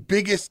is the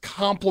biggest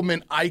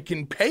compliment I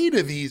can pay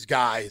to these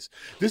guys.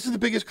 This is the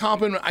biggest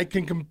compliment I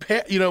can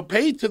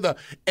pay to the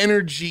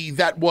energy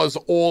that was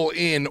All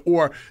In,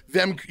 or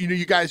them,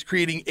 you guys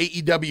creating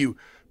AEW.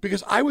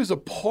 because I was a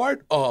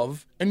part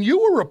of, and you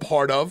were a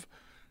part of,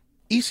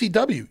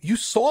 ECW. You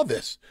saw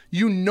this.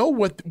 You know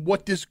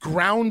what this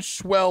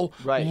groundswell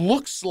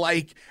looks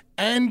like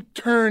and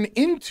turn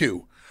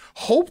into.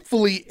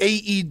 Hopefully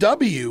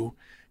AEW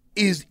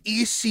is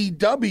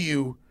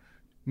ECW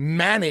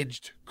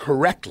managed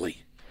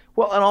correctly.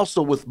 Well, and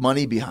also with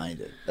money behind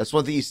it. That's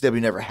one thing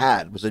ECW never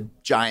had, was a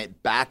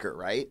giant backer,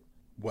 right?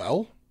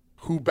 Well,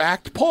 who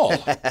backed Paul?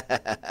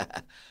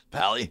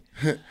 Pally.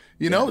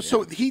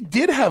 So he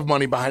did have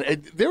money behind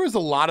it. There was a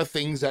lot of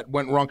things that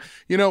went wrong.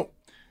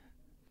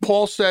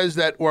 Paul says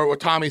that, or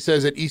Tommy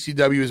says that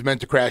ECW is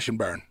meant to crash and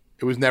burn.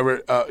 It was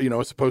never,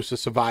 supposed to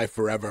survive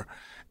forever.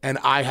 And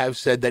I have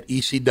said that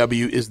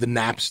ECW is the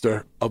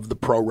Napster of the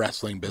pro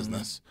wrestling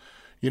business.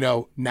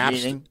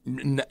 Napster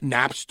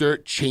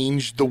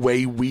changed the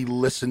way we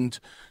listened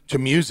to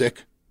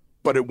music,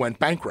 but it went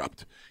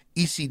bankrupt.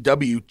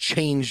 ECW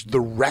changed the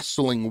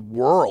wrestling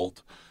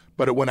world,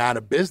 but it went out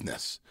of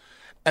business.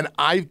 And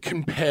I've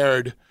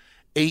compared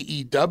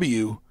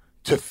AEW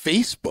to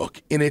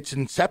Facebook in its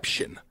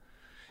inception.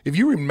 If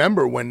you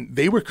remember when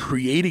they were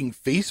creating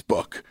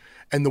Facebook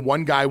and the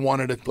one guy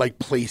wanted to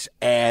place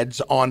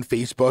ads on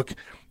Facebook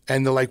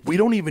and they're like, we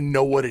don't even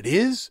know what it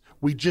is.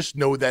 We just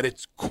know that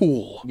it's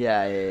cool.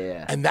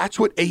 Yeah. And that's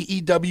what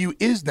AEW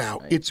is now.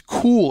 Right. It's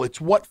cool.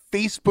 It's what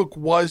Facebook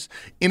was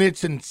in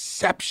its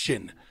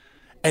inception.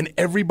 And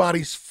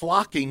everybody's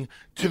flocking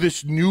to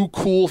this new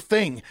cool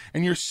thing.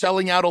 And you're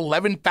selling out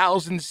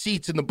 11,000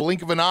 seats in the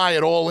blink of an eye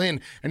at All In.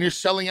 And you're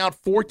selling out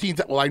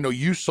 14,000. Well, I know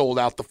you sold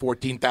out the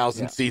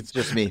 14,000 seats.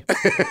 Just me.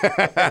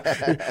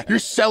 You're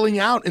selling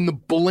out in the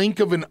blink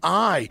of an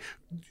eye.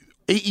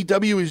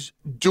 AEW is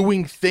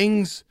doing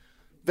things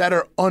that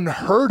are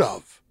unheard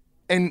of.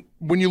 And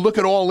when you look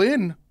at All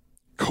In,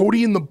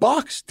 Cody and the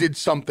Bucks did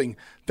something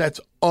that's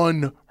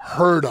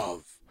unheard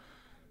of.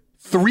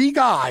 3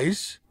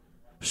 guys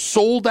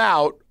sold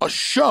out a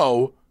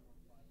show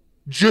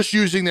just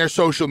using their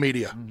social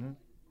media,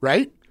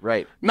 right?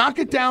 Right. Knock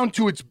it down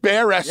to its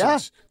bare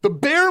essence, the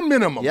bare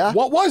minimum. Yeah.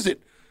 What was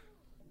it?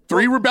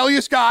 3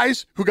 rebellious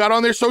guys who got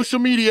on their social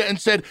media and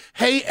said,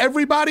 hey,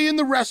 everybody in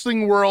the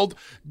wrestling world,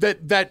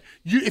 that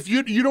if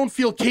you don't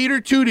feel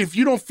catered to, if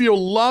you don't feel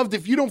loved,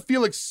 if you don't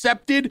feel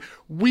accepted,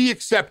 we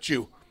accept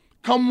you.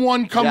 Come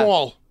one, come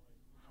all.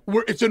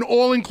 It's an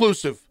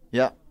all-inclusive.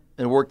 Yeah.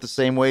 And it worked the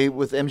same way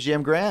with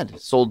MGM Grand.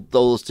 Sold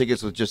those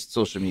tickets with just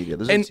social media.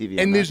 There's no TV.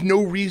 And there's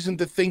no reason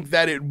to think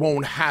that it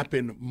won't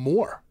happen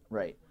more.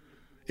 Right.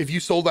 If you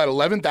sold out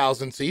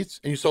 11,000 seats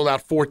and you sold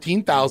out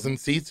 14,000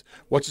 seats,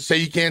 what's to say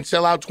you can't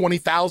sell out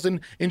 20,000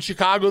 in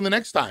Chicago the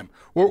next time?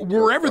 Or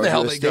wherever the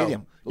hell they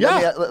go.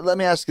 Let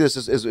me ask you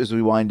this as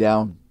we wind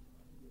down.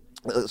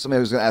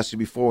 Somebody was going to ask you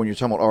before when you're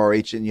talking about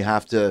ROH and you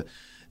have to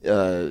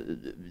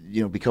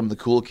become the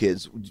cool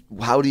kids.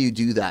 How do you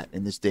do that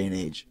in this day and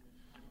age?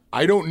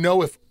 I don't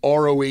know if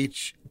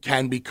ROH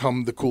can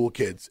become the cool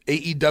kids.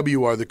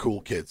 AEW are the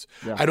cool kids.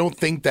 Yeah. I don't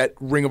think that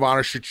Ring of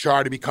Honor should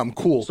try to become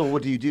cool. So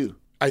what do you do?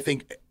 I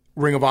think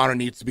Ring of Honor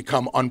needs to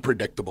become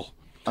unpredictable.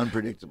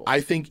 Unpredictable.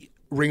 I think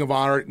Ring of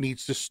Honor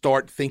needs to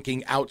start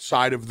thinking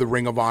outside of the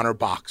Ring of Honor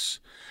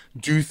box.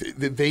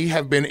 They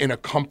have been in a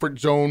comfort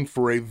zone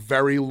for a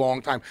very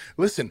long time.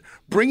 Listen,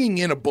 bringing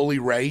in a Bully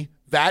Ray,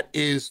 that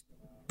is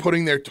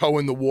putting their toe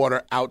in the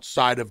water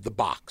outside of the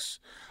box.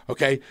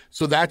 Okay?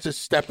 So that's a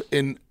step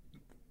in...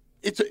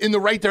 It's in the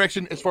right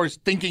direction as far as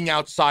thinking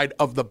outside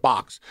of the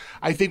box.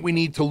 I think we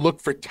need to look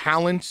for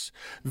talents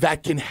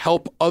that can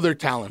help other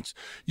talents.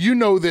 You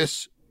know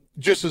this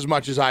just as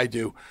much as I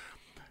do.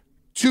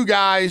 2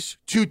 guys,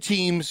 2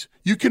 teams,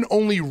 you can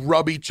only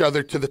rub each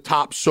other to the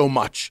top so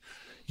much.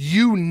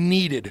 You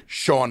needed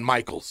Shawn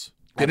Michaels,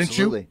 didn't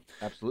you?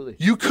 Absolutely.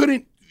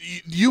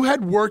 You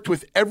had worked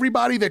with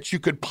everybody that you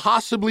could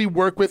possibly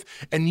work with,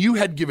 and you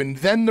had given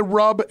them the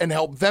rub and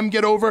helped them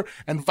get over,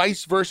 and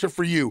vice versa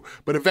for you.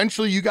 But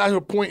eventually you got to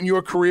a point in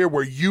your career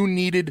where you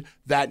needed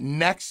that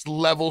next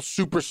level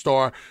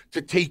superstar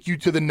to take you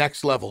to the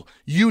next level.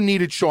 You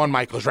needed Shawn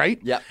Michaels, right?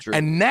 Yeah, true.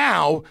 And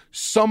now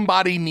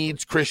somebody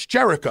needs Chris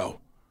Jericho.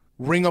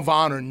 Ring of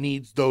Honor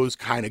needs those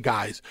kind of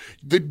guys.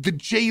 The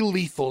Jay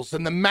Lethals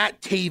and the Matt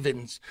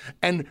Tavens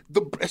and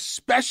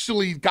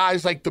especially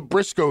guys like the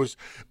Briscoes.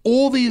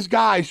 All these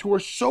guys who are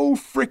so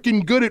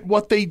freaking good at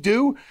what they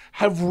do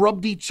have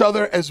rubbed each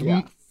other as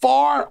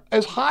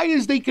high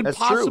as they can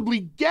possibly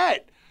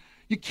get.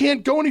 You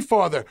can't go any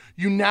farther.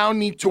 You now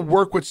need to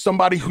work with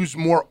somebody who's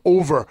more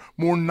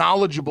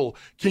knowledgeable,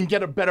 can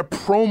get a better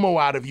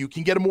promo out of you,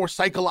 can get a more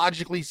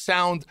psychologically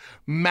sound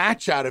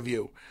match out of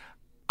you.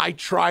 I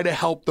try to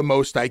help the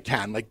most I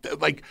can,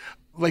 like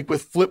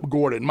with Flip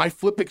Gordon. My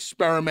Flip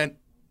experiment,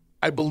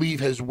 I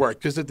believe, has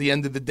worked because at the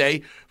end of the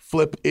day,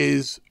 Flip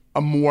is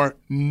a more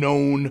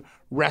known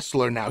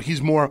wrestler now.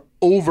 He's more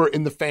over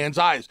in the fans'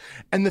 eyes.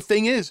 And the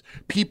thing is,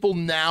 people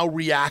now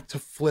react to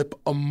Flip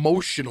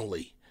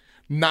emotionally,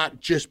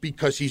 not just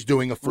because he's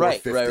doing a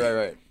 450.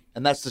 Right.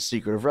 And that's the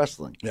secret of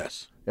wrestling.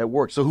 Yes. That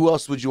works. So who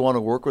else would you want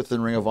to work with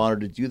in Ring of Honor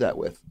to do that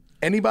with?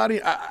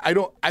 Anybody,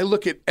 I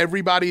look at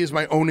everybody as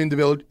my own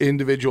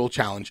individual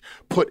challenge.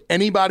 Put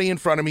anybody in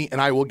front of me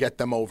and I will get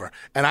them over.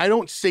 And I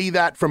don't say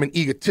that from an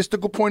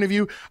egotistical point of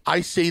view.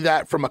 I say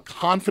that from a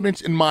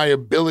confidence in my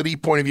ability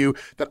point of view,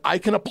 that I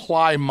can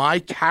apply my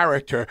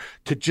character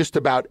to just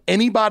about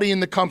anybody in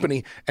the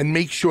company and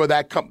make sure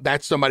that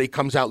that somebody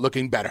comes out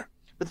looking better.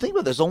 But think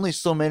about it, there's only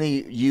so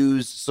many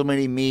yous, so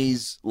many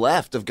me's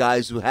left of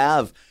guys who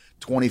have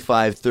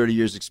 25, 30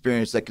 years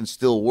experience that can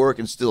still work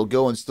and still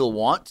go and still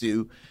want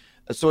to.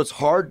 So it's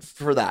hard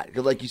for that.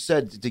 Like you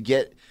said, to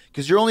get,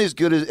 because you're only as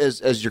good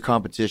as your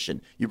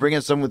competition. You bring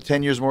in someone with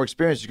 10 years more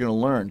experience, you're going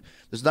to learn.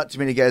 There's not too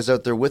many guys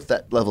out there with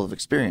that level of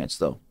experience,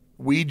 though.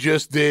 We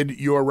just did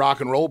your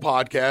rock and roll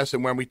podcast,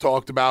 and when we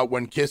talked about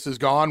when Kiss is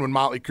gone, when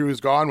Motley Crue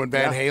is gone, when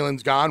Van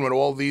Halen's gone, when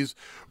all these,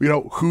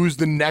 who's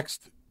the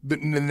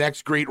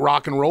next great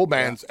rock and roll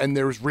bands, and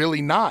there's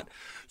really not.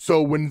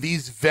 So when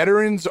these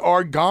veterans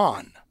are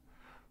gone,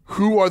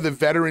 who are the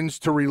veterans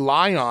to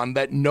rely on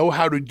that know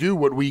how to do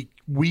what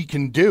we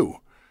can do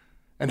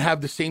and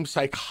have the same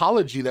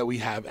psychology that we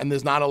have? And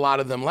there's not a lot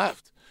of them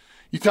left.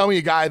 You tell me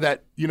a guy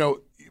that,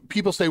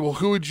 people say, well,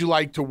 who would you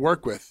like to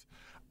work with?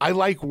 I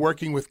like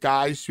working with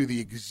guys who are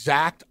the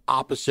exact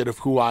opposite of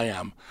who I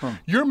am.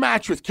 Your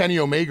match with Kenny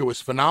Omega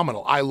was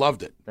phenomenal. I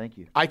loved it. Thank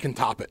you. I can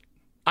top it.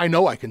 I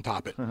know I can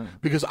top it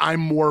because I'm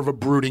more of a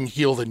brooding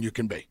heel than you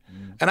can be.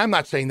 And I'm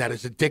not saying that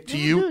as a dick to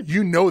you.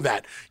 You know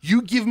that.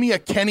 You give me a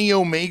Kenny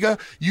Omega,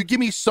 you give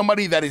me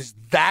somebody that is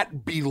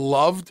that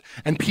beloved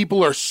and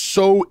people are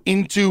so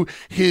into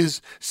his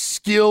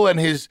skill and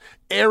his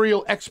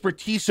aerial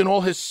expertise in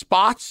all his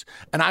spots,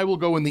 and I will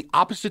go in the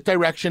opposite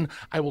direction.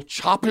 I will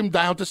chop him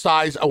down to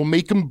size. I will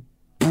make him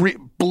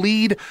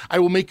bleed. I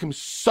will make him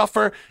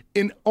suffer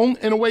in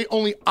a way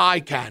only I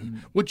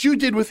can. What you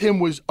did with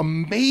him was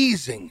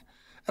amazing.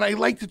 And I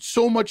liked it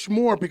so much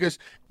more because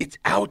it's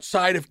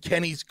outside of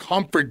Kenny's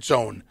comfort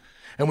zone.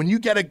 And when you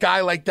get a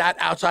guy like that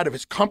outside of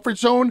his comfort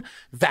zone,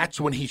 that's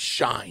when he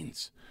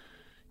shines.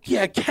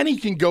 Yeah, Kenny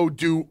can go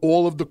do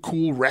all of the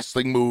cool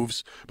wrestling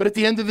moves, but at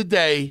the end of the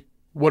day,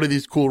 what do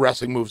these cool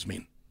wrestling moves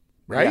mean?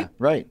 Right? Yeah,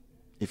 right.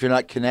 If you're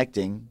not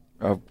connecting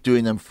or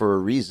doing them for a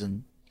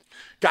reason.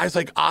 Guys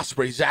like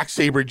Ospreay, Zack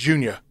Sabre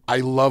Jr., I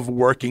love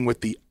working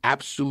with the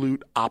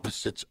absolute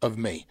opposites of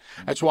me.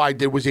 That's why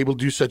I was able to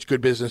do such good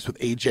business with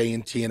AJ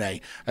and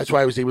TNA. That's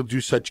why I was able to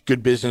do such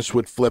good business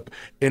with Flip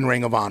in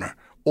Ring of Honor.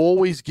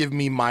 Always give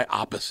me my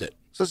opposite.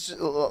 So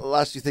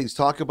last few things.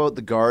 Talk about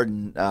the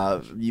Garden.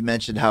 You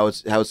mentioned how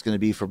it's going to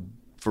be for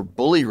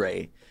Bully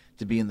Ray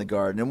to be in the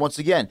Garden. And once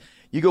again,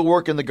 you go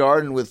work in the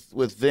Garden with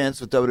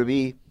Vince, with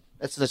WWE.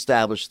 That's an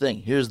established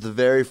thing. Here's the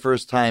very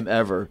first time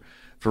ever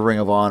for Ring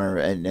of Honor,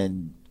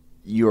 and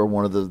you are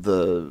one of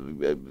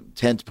the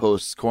tent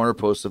posts, corner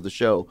posts of the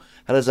show.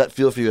 How does that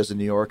feel for you as a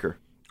New Yorker?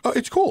 Oh,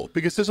 it's cool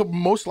because this will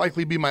most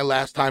likely be my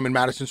last time in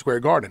Madison Square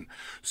Garden.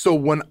 So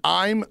when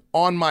I'm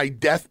on my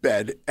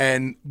deathbed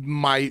and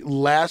my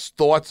last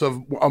thoughts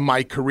of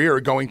my career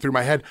are going through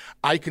my head,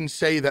 I can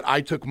say that I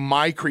took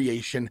my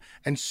creation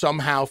and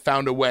somehow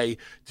found a way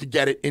to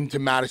get it into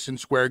Madison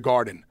Square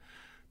Garden.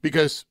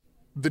 Because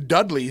the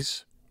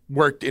Dudleys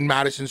worked in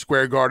Madison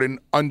Square Garden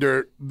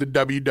under the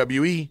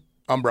WWE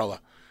umbrella.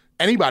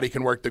 Anybody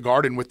can work the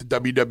Garden with the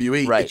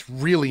WWE. Right. It's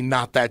really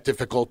not that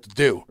difficult to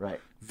do.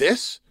 Right.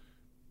 This,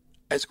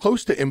 as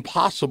close to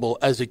impossible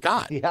as it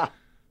got. Yeah.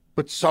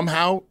 But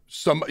somehow,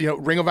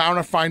 Ring of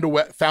Honor found a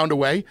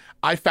way.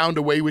 I found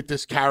a way with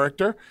this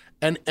character.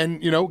 And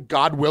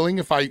God willing,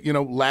 if I,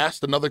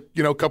 last another,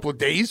 couple of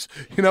days,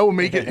 we'll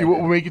make it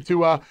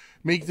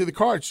to the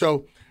card.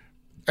 So,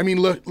 I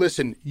mean, look,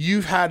 listen,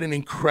 you've had an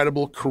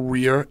incredible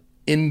career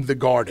in the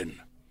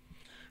Garden.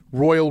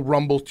 Royal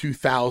Rumble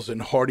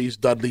 2000, Hardy's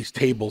Dudley's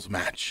Tables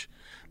match.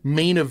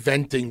 Main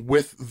eventing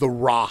with The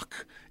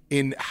Rock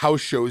in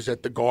house shows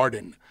at the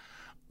Garden.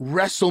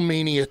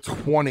 WrestleMania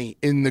 20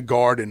 in the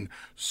Garden.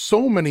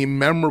 So many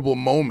memorable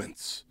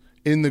moments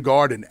in the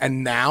Garden.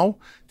 And now,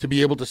 to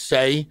be able to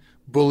say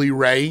Bully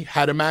Ray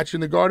had a match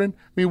in the Garden,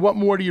 I mean, what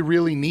more do you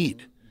really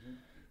need?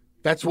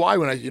 That's why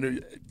when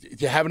do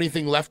you have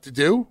anything left to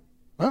do?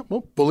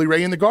 Well, Bully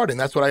Ray in the Garden.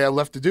 That's what I have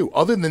left to do.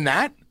 Other than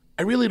that,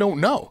 I really don't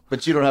know.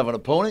 But you don't have an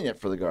opponent yet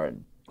for the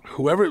Garden.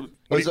 Whoever.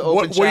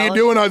 What are you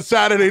doing on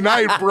Saturday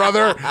night,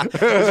 brother?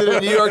 Is it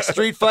a New York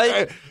street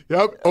fight?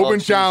 Yep.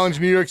 Open challenge,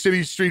 New York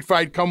City street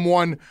fight. Come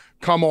one,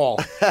 come all.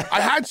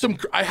 I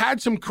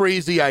had some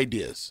crazy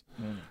ideas.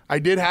 I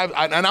did have,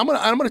 and I'm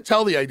gonna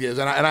tell the ideas,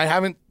 and I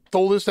haven't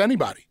told this to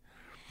anybody.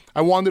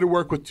 I wanted to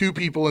work with two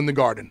people in the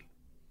Garden.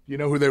 You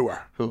know who they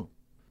were? Who?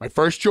 My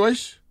first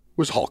choice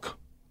was Hulk.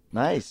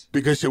 Nice.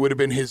 Because it would have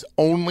been his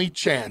only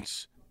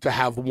chance to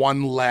have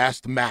one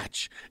last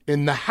match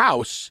in the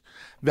house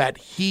that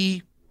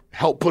he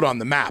helped put on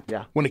the map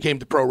when it came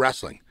to pro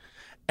wrestling.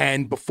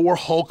 And before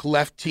Hulk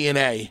left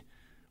TNA,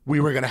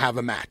 we were going to have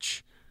a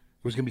match.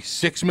 It was going to be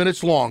 6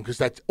 minutes long because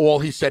that's all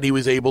he said he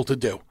was able to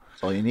do.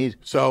 That's all you need.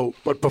 So,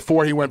 but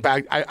before he went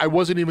back, I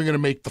wasn't even going to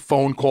make the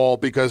phone call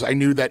because I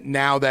knew that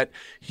now that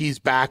he's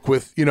back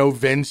with,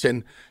 Vince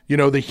and,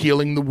 the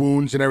healing the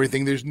wounds and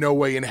everything, there's no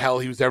way in hell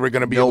he was ever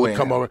going to be able to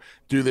come over,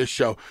 do this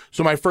show.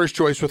 So my first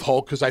choice with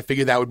Hulk, because I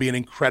figured that would be an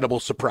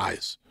incredible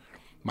surprise.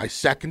 My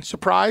second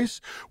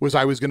surprise was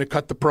I was going to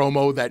cut the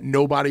promo that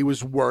nobody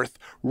was worth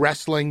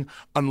wrestling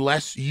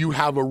unless you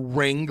have a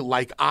ring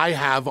like I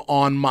have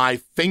on my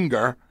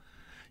finger.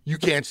 You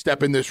can't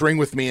step in this ring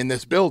with me in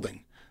this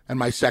building. And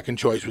my second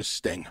choice was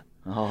Sting.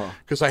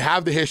 Because I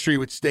have the history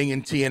with Sting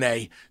in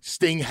TNA.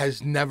 Sting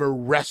has never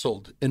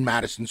wrestled in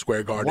Madison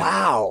Square Garden.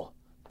 Wow.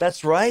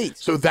 That's right.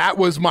 So that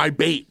was my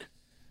bait.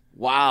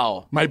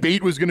 Wow. My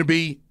bait was going to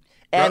be...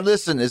 And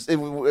listen, as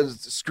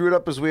screwed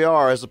up as we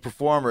are as a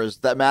performers,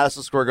 that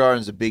Madison Square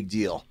Garden is a big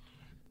deal.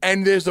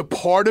 And there's a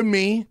part of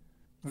me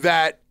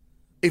that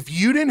if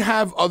you didn't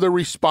have other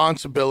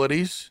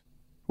responsibilities,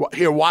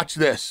 here, watch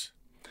this.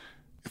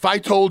 If I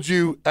told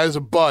you as a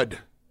bud,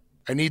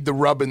 I need the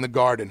rub in the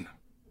garden,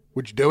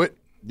 would you do it?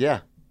 Yeah.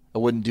 I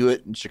wouldn't do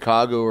it in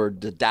Chicago or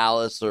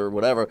Dallas or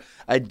whatever.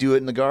 I'd do it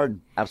in the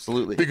garden.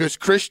 Absolutely.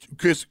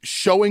 Because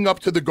showing up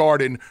to the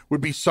garden would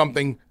be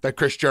something that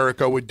Chris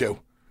Jericho would do.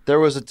 There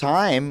was a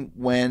time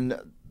when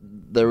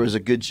there was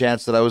a good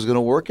chance that I was going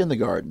to work in the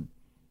garden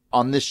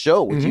on this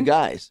show with you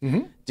guys.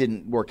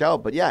 Didn't work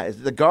out, but yeah,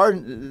 the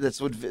garden,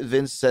 that's what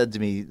Vince said to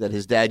me, that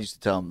his dad used to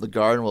tell him, the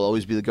garden will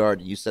always be the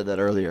garden. You said that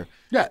earlier.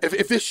 Yeah,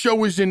 if this show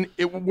was in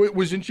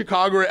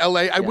Chicago or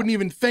LA, I wouldn't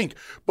even think.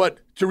 But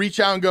to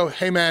reach out and go,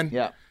 hey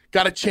man,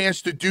 got a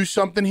chance to do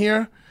something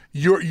here.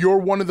 You're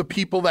one of the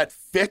people that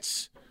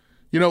fits.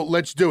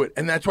 Let's do it.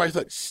 And that's why I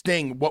thought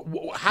Sting.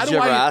 How Did you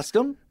ever ask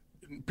him?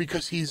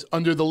 Because he's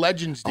under the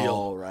Legends deal.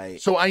 Oh,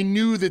 right. So I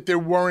knew that there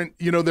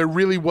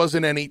really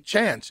wasn't any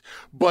chance.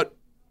 But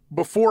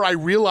before I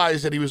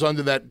realized that he was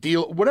under that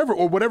deal,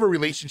 whatever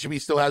relationship he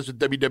still has with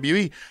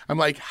WWE, I'm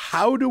like,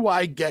 how do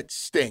I get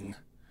Sting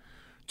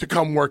to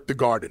come work the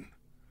garden?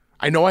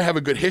 I know I have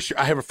a good history.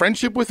 I have a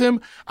friendship with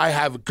him. I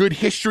have a good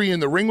history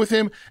in the ring with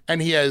him.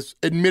 And he has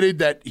admitted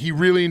that he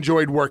really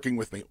enjoyed working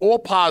with me. All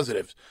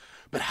positives.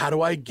 But how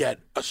do I get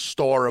a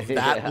star of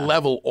that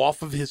level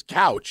off of his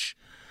couch?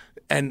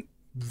 And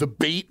the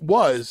bait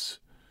was,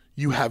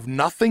 you have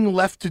nothing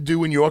left to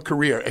do in your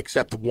career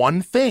except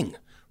one thing: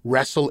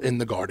 wrestle in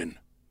the garden.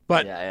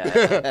 But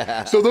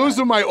so those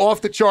are my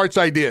off the charts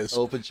ideas.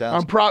 Open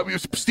challenge. I'm probably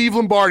Steve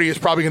Lombardi is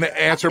probably going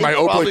to answer my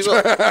open.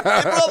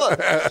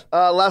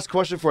 Last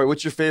question for you: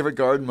 what's your favorite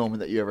garden moment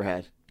that you ever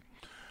had?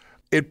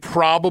 It's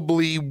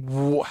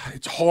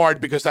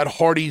hard because that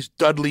Hardys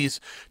Dudley's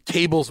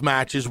tables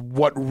match is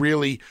what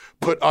really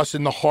put us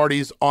in the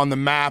Hardys on the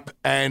map.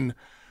 And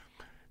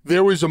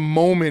there was a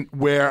moment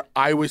where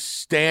I was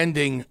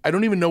standing, I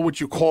don't even know what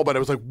you call, but I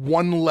was like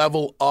one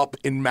level up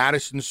in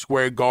Madison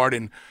Square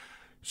Garden.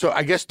 So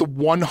I guess the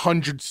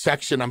 100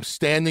 section, I'm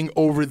standing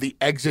over the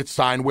exit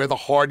sign where the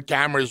hard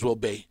cameras will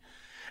be.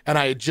 And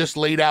I had just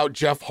laid out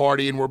Jeff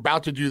Hardy, and we're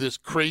about to do this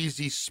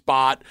crazy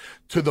spot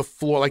to the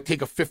floor, like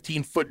take a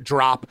 15-foot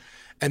drop.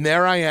 And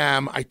there I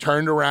am. I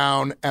turned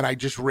around, and I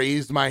just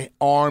raised my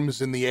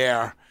arms in the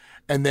air.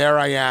 And there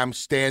I am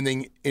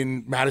standing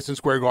in Madison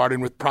Square Garden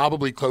with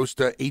probably close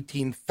to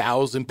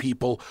 18,000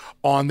 people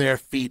on their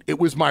feet. It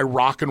was my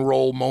rock and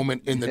roll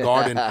moment in the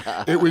garden.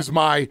 It was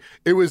my,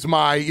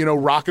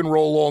 rock and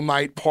roll all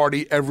night,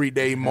 party every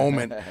day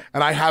moment.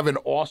 And I have an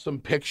awesome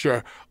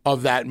picture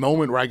of that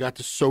moment where I got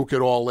to soak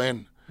it all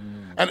in.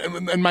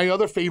 And my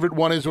other favorite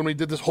one is when we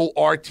did this whole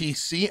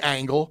RTC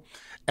angle,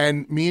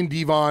 and me and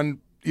Devon,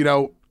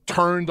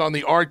 turned on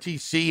the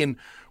RTC, and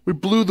we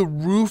blew the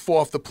roof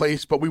off the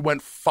place, but we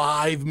went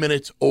 5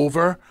 minutes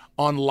over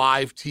on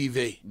live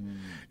TV.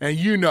 And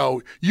you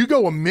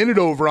go a minute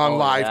over on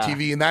live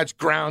TV, and that's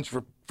grounds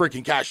for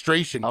freaking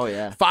castration.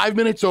 5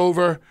 minutes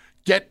over,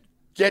 get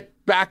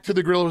back to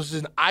the grill.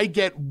 And I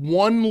get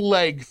one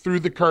leg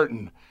through the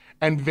curtain,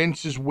 and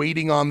Vince is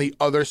waiting on the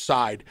other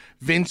side.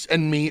 Vince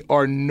and me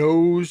are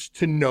nose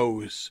to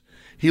nose.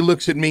 He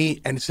looks at me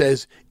and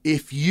says,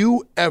 if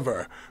you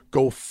ever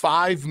go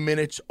 5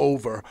 minutes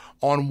over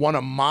on one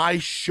of my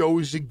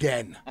shows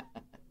again,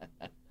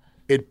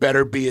 it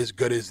better be as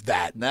good as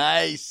that.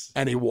 Nice.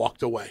 And he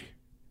walked away.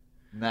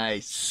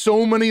 Nice.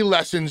 So many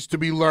lessons to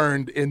be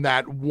learned in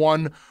that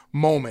one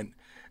moment.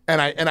 And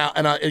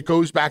it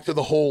goes back to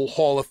the whole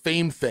Hall of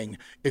Fame thing.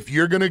 If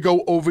you're going to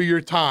go over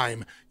your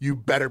time, you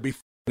better be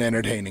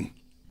entertaining.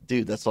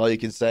 Dude, that's all you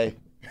can say.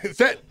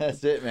 That's it.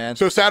 That's it, man.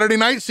 So Saturday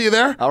night, see you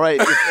there? All right.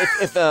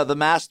 If the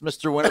masked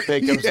Mr.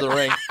 Winnipeg comes to the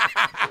ring,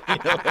 you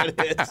know what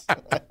it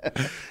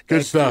is.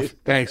 Good stuff.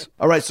 Dude. Thanks.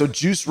 All right. So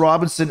Juice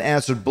Robinson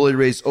answered Bully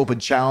Ray's open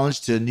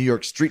challenge to New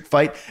York Street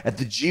Fight at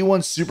the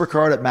G1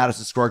 Supercard at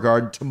Madison Square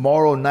Garden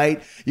tomorrow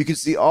night. You can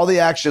see all the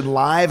action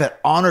live at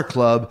Honor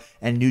Club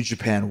and New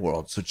Japan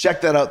World. So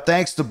check that out.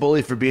 Thanks to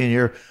Bully for being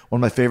here. One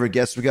of my favorite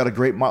guests. We got a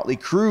great Motley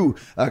Crue,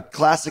 a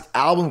classic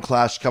album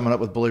clash coming up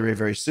with Bully Ray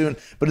very soon.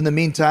 But in the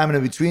meantime and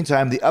in between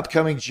time, the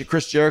upcoming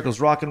Chris Jericho's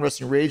Rock and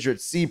Wrestling Rager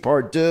at Sea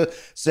Part 2,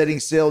 setting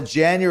sail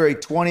January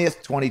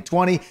 20th,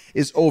 2020.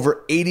 is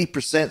over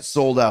 80%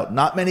 sold out.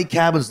 Not many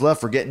cabins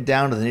left. We're getting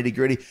down to the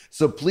nitty-gritty.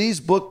 So please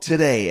book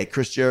today at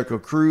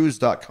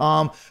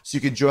ChrisJerichoCruise.com so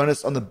you can join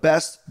us on the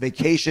best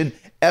vacation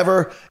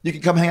ever. You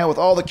can come hang out with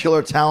all the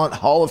killer talent,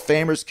 Hall of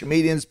Famers,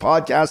 comedians,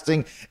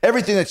 podcasting,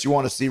 everything that you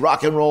want to see,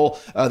 rock and roll.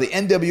 The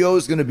NWO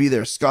is going to be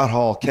there. Scott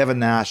Hall, Kevin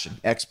Nash, and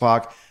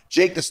X-Pac,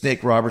 Jake the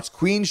Snake Roberts,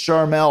 Queen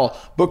Charmel,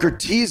 Booker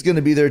T is going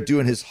to be there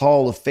doing his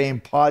Hall of Fame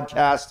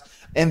podcast,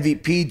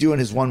 MVP doing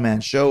his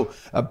one-man show.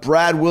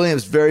 Brad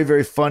Williams, very,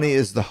 very funny,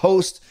 is the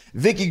host.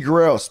 Vicky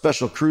Guerrero,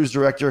 special cruise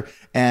director,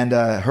 and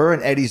her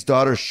and Eddie's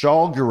daughter,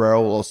 Shawl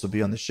Guerrero, will also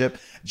be on the ship.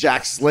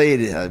 Jack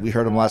Slade, we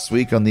heard him last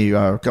week on the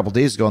a couple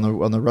days ago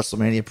on the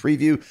WrestleMania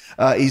preview.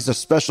 He's a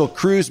special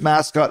cruise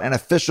mascot and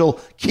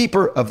official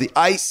keeper of the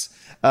ice.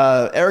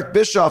 Eric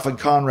Bischoff and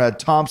Conrad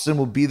Thompson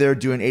will be there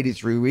doing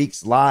 83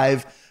 Weeks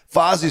live.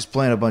 Fozzie's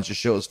playing a bunch of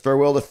shows.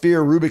 Farewell to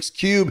Fear, Rubik's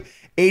Cube,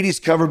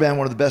 80s cover band,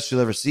 one of the best you'll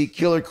ever see.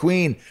 Killer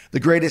Queen, the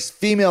greatest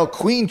female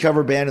Queen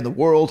cover band in the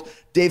world.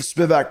 Dave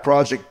Spivak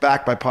Project,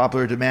 backed by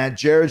popular demand.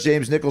 Jared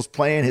James Nichols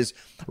playing his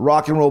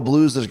rock and roll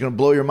blues that's going to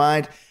blow your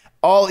mind.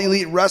 All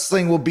Elite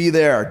Wrestling will be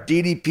there.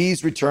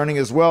 DDP's returning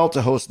as well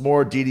to host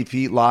more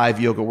DDP live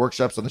yoga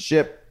workshops on the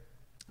ship.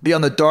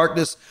 Beyond the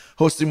Darkness,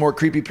 hosting more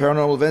creepy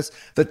paranormal events.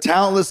 The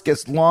talent list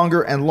gets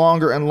longer and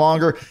longer and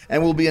longer,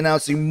 and we'll be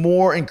announcing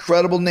more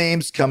incredible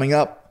names coming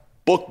up.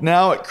 Book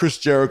now at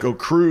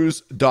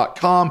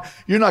ChrisJerichoCruise.com.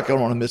 You're not going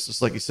to want to miss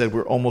this. Like you said,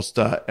 we're almost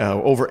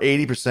over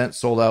 80%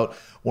 sold out.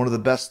 One of the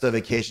best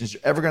vacations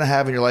you're ever going to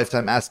have in your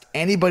lifetime. Ask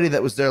anybody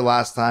that was there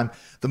last time.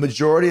 The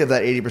majority of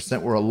that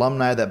 80% were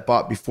alumni that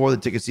bought before the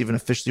tickets even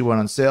officially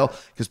went on sale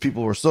because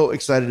people were so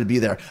excited to be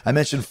there. I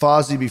mentioned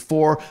Fozzy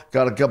before.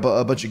 Got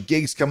a bunch of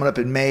gigs coming up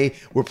in May.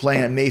 We're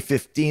playing at May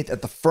 15th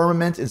at the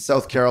Firmament in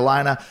South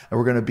Carolina. And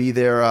we're going to be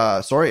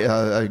there,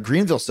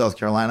 Greenville, South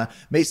Carolina.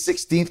 May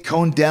 16th,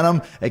 Cone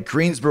Denim at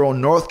Greensboro,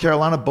 North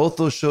Carolina. Both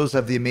those shows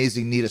have the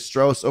amazing Nita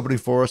Strauss opening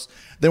for us.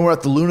 Then we're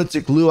at the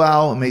Lunatic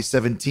Luau, May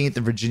 17th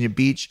in Virginia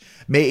Beach.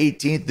 May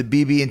 18th, the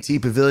BB&T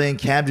Pavilion,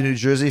 Camden, New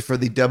Jersey for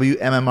the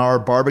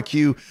WMMR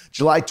Barbecue.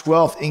 July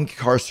 12th,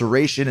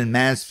 Incarceration in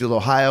Mansfield,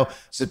 Ohio.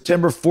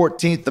 September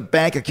 14th, the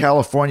Bank of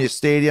California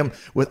Stadium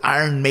with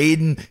Iron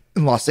Maiden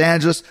in Los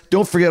Angeles.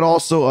 Don't forget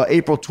also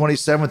April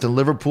 27th in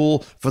Liverpool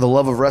for the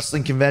Love of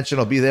Wrestling Convention.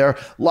 I'll be there.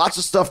 Lots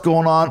of stuff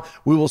going on.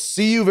 We will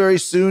see you very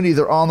soon,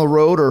 either on the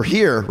road or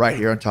here, right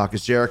here on Talk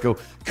is Jericho.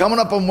 Coming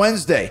up on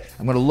Wednesday,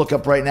 I'm going to look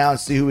up right now and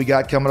see who we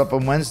got coming up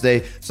on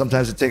Wednesday.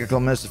 Sometimes it takes a couple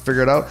minutes to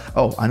figure it out.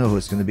 Oh, I know who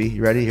it's going to be.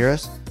 You ready to hear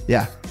us?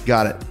 Yeah,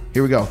 got it.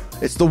 Here we go.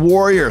 It's the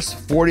Warriors'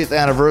 40th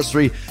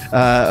anniversary.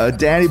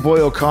 Danny Boy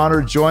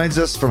O'Connor joins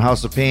us from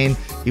House of Pain.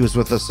 He was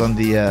with us on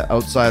the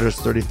Outsiders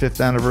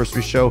 35th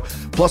anniversary show.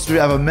 Plus, we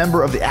have a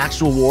member of the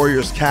actual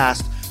Warriors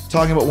cast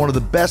talking about one of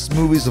the best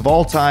movies of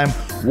all time,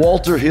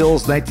 Walter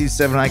Hill's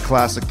 1979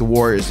 classic, The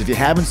Warriors. If you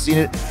haven't seen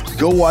it,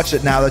 go watch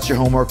it now. That's your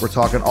homework. We're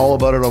talking all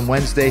about it on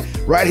Wednesday,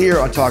 right here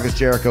on Talk is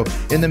Jericho.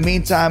 In the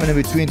meantime and in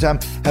between time,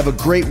 have a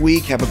great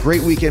week. Have a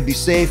great weekend. Be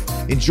safe.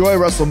 Enjoy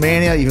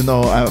WrestleMania, even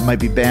though I might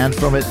be banned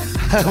from it.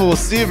 We'll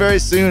see you very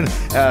soon.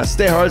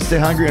 Stay hard, stay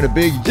hungry, and a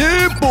big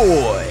yeah,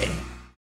 boy.